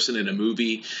charismatic person in a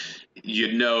movie,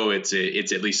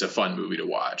 it's at least a fun movie to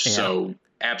watch. Yeah. So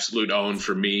absolute own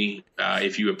for me.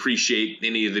 If you appreciate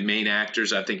any of the main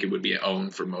actors, I think it would be an own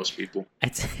for most people.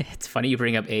 It's funny you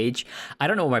bring up age. I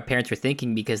don't know what my parents were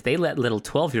thinking because they let little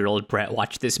 12-year-old Brett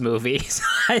watch this movie. So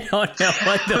I don't know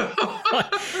what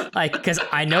Like, because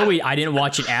I didn't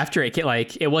watch it after it.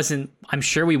 Like, it wasn't. I'm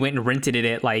sure we went and rented it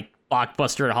at like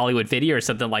Blockbuster or Hollywood Video or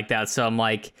something like that. So I'm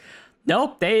like,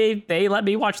 nope. They let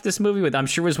me watch this movie with. I'm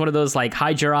sure it was one of those like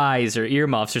hide your eyes or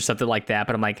earmuffs or something like that.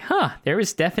 But I'm like, there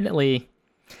was definitely.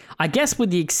 I guess with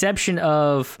the exception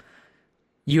of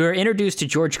you're introduced to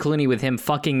George Clooney with him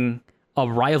fucking a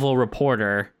rival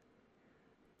reporter.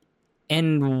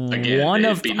 And again,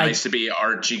 it'd be nice to be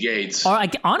Archie Gates.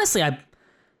 Honestly,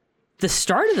 the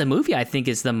start of the movie, I think,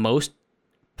 is the most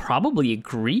probably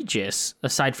egregious,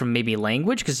 aside from maybe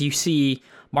language, because you see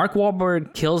Mark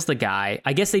Wahlberg kills the guy.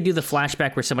 I guess they do the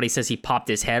flashback where somebody says he popped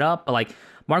his head up, but like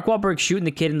Mark Wahlberg shooting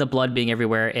the kid in the blood being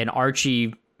everywhere, and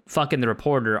Archie fucking the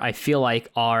reporter, I feel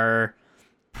like are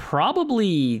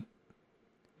probably...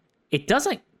 It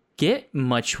doesn't get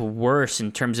much worse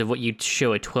in terms of what you'd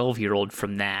show a 12-year-old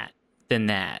from that. Than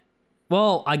that.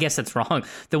 Well, I guess that's wrong.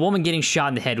 The woman getting shot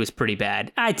in the head was pretty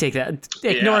bad. I take that.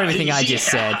 Ignore everything I just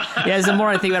said. Yeah, the more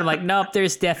I think about it, I'm like, nope,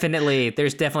 there's definitely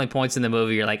points in the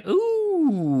movie you're like,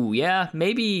 ooh, yeah,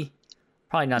 maybe,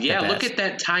 probably not yeah, the best. Look at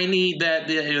that tiny, that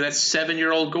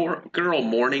 7-year-old girl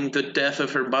mourning the death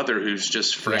of her mother who's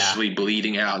just freshly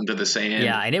bleeding out into the sand.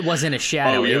 Yeah, and it wasn't a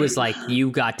shadow. It was like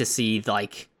you got to see,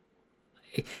 like...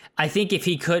 I think if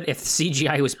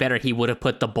CGI was better, he would have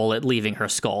put the bullet leaving her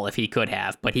skull if he could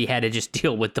have, but he had to just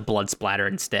deal with the blood splatter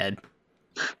instead.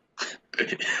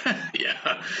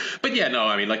 Yeah. But yeah, no,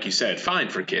 I mean, like you said, fine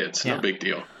for kids. No big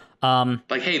deal.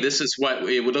 Like, hey, this is what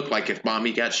it would look like if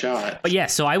mommy got shot. But yeah,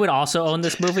 so I would also own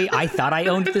this movie. I thought I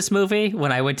owned this movie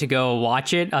when I went to go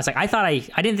watch it. I was like,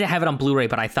 I didn't have it on Blu-ray,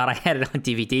 but I thought I had it on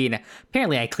DVD. And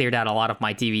apparently I cleared out a lot of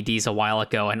my DVDs a while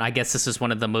ago. And I guess this is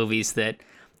one of the movies that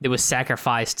it was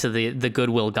sacrificed to the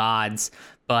goodwill gods,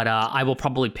 but I will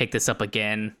probably pick this up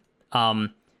again.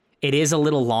 It is a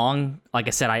little long. Like I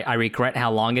said, I regret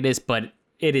how long it is, but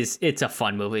it's a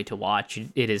fun movie to watch.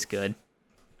 It is good.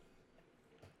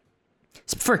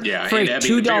 For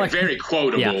 $2, very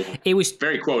quotable. Yeah, it was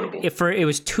very quotable. It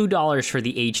was $2 for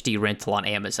the HD rental on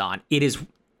Amazon. It is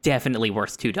definitely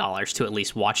worth $2 to at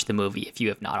least watch the movie if you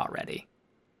have not already.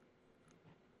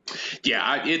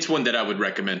 Yeah, it's one that I would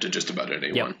recommend to just about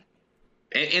anyone. Yep.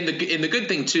 And the good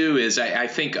thing too is I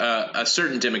think a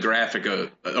certain demographic,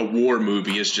 a war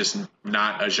movie is just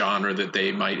not a genre that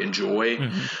they might enjoy.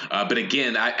 Mm-hmm. But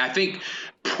again, I think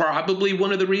probably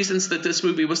one of the reasons that this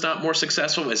movie was not more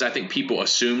successful is I think people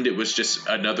assumed it was just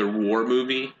another war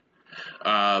movie.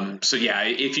 So yeah,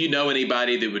 if you know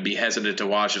anybody that would be hesitant to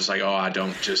watch, it's like, oh, I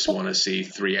don't just want to see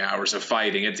 3 hours of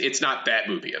fighting. It's not that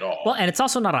movie at all. Well, and it's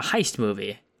also not a heist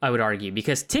movie, I would argue,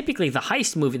 because typically the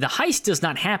heist does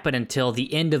not happen until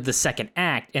the end of the second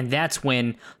act, and that's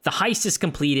when the heist is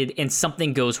completed and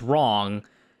something goes wrong,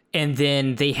 and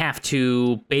then they have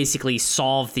to basically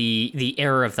solve the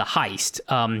error of the heist.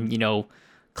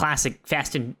 Classic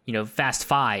Fast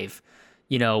Five.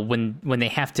 When they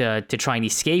have to try and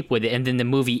escape with it, and then the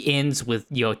movie ends with,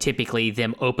 typically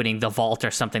them opening the vault or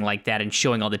something like that and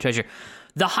showing all the treasure.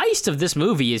 The heist of this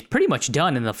movie is pretty much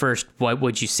done in the first, what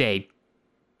would you say,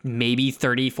 maybe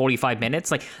 30, 45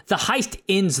 minutes? Like, the heist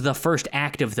ends the first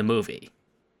act of the movie.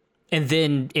 And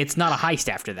then it's not a heist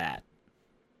after that.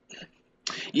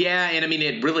 Yeah, and I mean,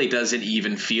 it really doesn't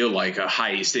even feel like a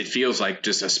heist. It feels like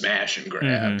just a smash and grab.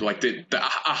 Mm-hmm. Like a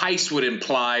heist would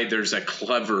imply there's a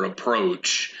clever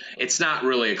approach. It's not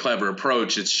really a clever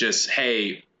approach. It's just,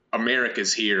 hey,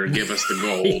 America's here. Give us the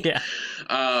gold. Yeah.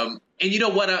 And you know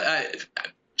what?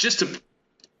 Just to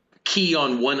key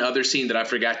on one other scene that I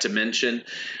forgot to mention,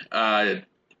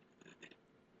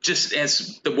 just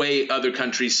as the way other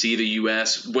countries see the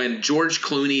U.S., when George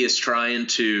Clooney is trying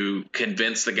to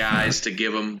convince the guys to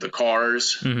give him the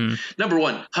cars, mm-hmm. Number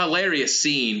one, hilarious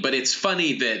scene, but it's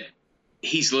funny that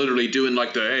he's literally doing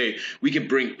like hey, we can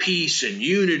bring peace and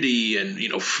unity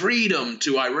and, freedom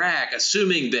to Iraq,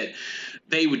 assuming that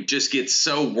they would just get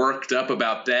so worked up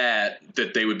about that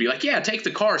they would be like, yeah, take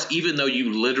the cars, even though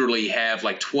you literally have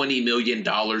like $20 million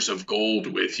of gold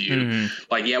with you. Mm-hmm.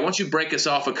 Like, yeah, once you break us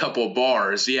off a couple of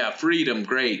bars, yeah, freedom,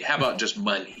 great. How about just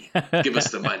money? Give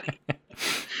us the money.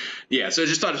 Yeah, so I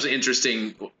just thought it was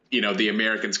interesting, the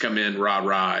Americans come in,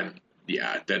 rah, and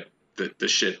yeah, that the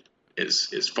shit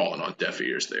is falling on deaf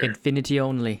ears there. Infinity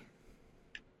only.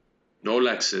 No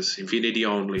Lexus, infinity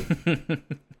only.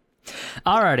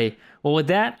 Alrighty. Well, with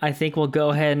that, I think we'll go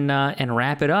ahead and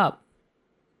wrap it up.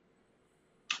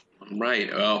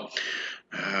 Right. Well,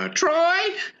 Troy,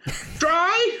 this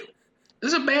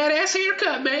is a badass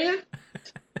haircut, man.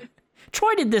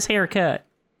 Troy did this haircut.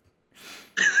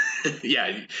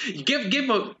 Yeah, give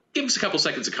give us a couple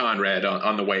seconds of Conrad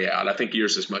on the way out. I think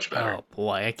yours is much better. Oh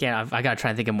boy, I can't. I gotta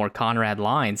try and think of more Conrad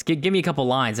lines. Give me a couple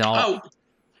lines, and I'll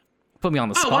put me on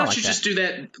the spot. Why don't like you that. just do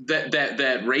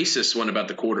that racist one about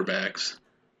the quarterbacks?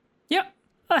 Yep.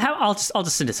 I'll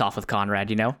just send us off with Conrad.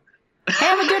 Have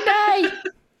a good day.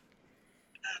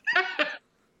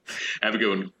 Have a good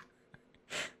one.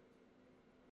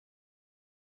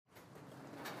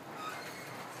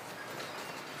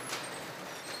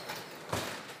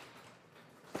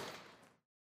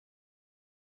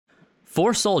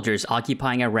 Four soldiers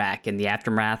occupying Iraq in the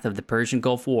aftermath of the Persian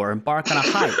Gulf War embark on a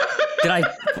hike.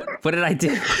 What did I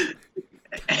do?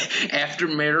 After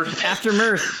mirth. After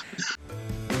mirth.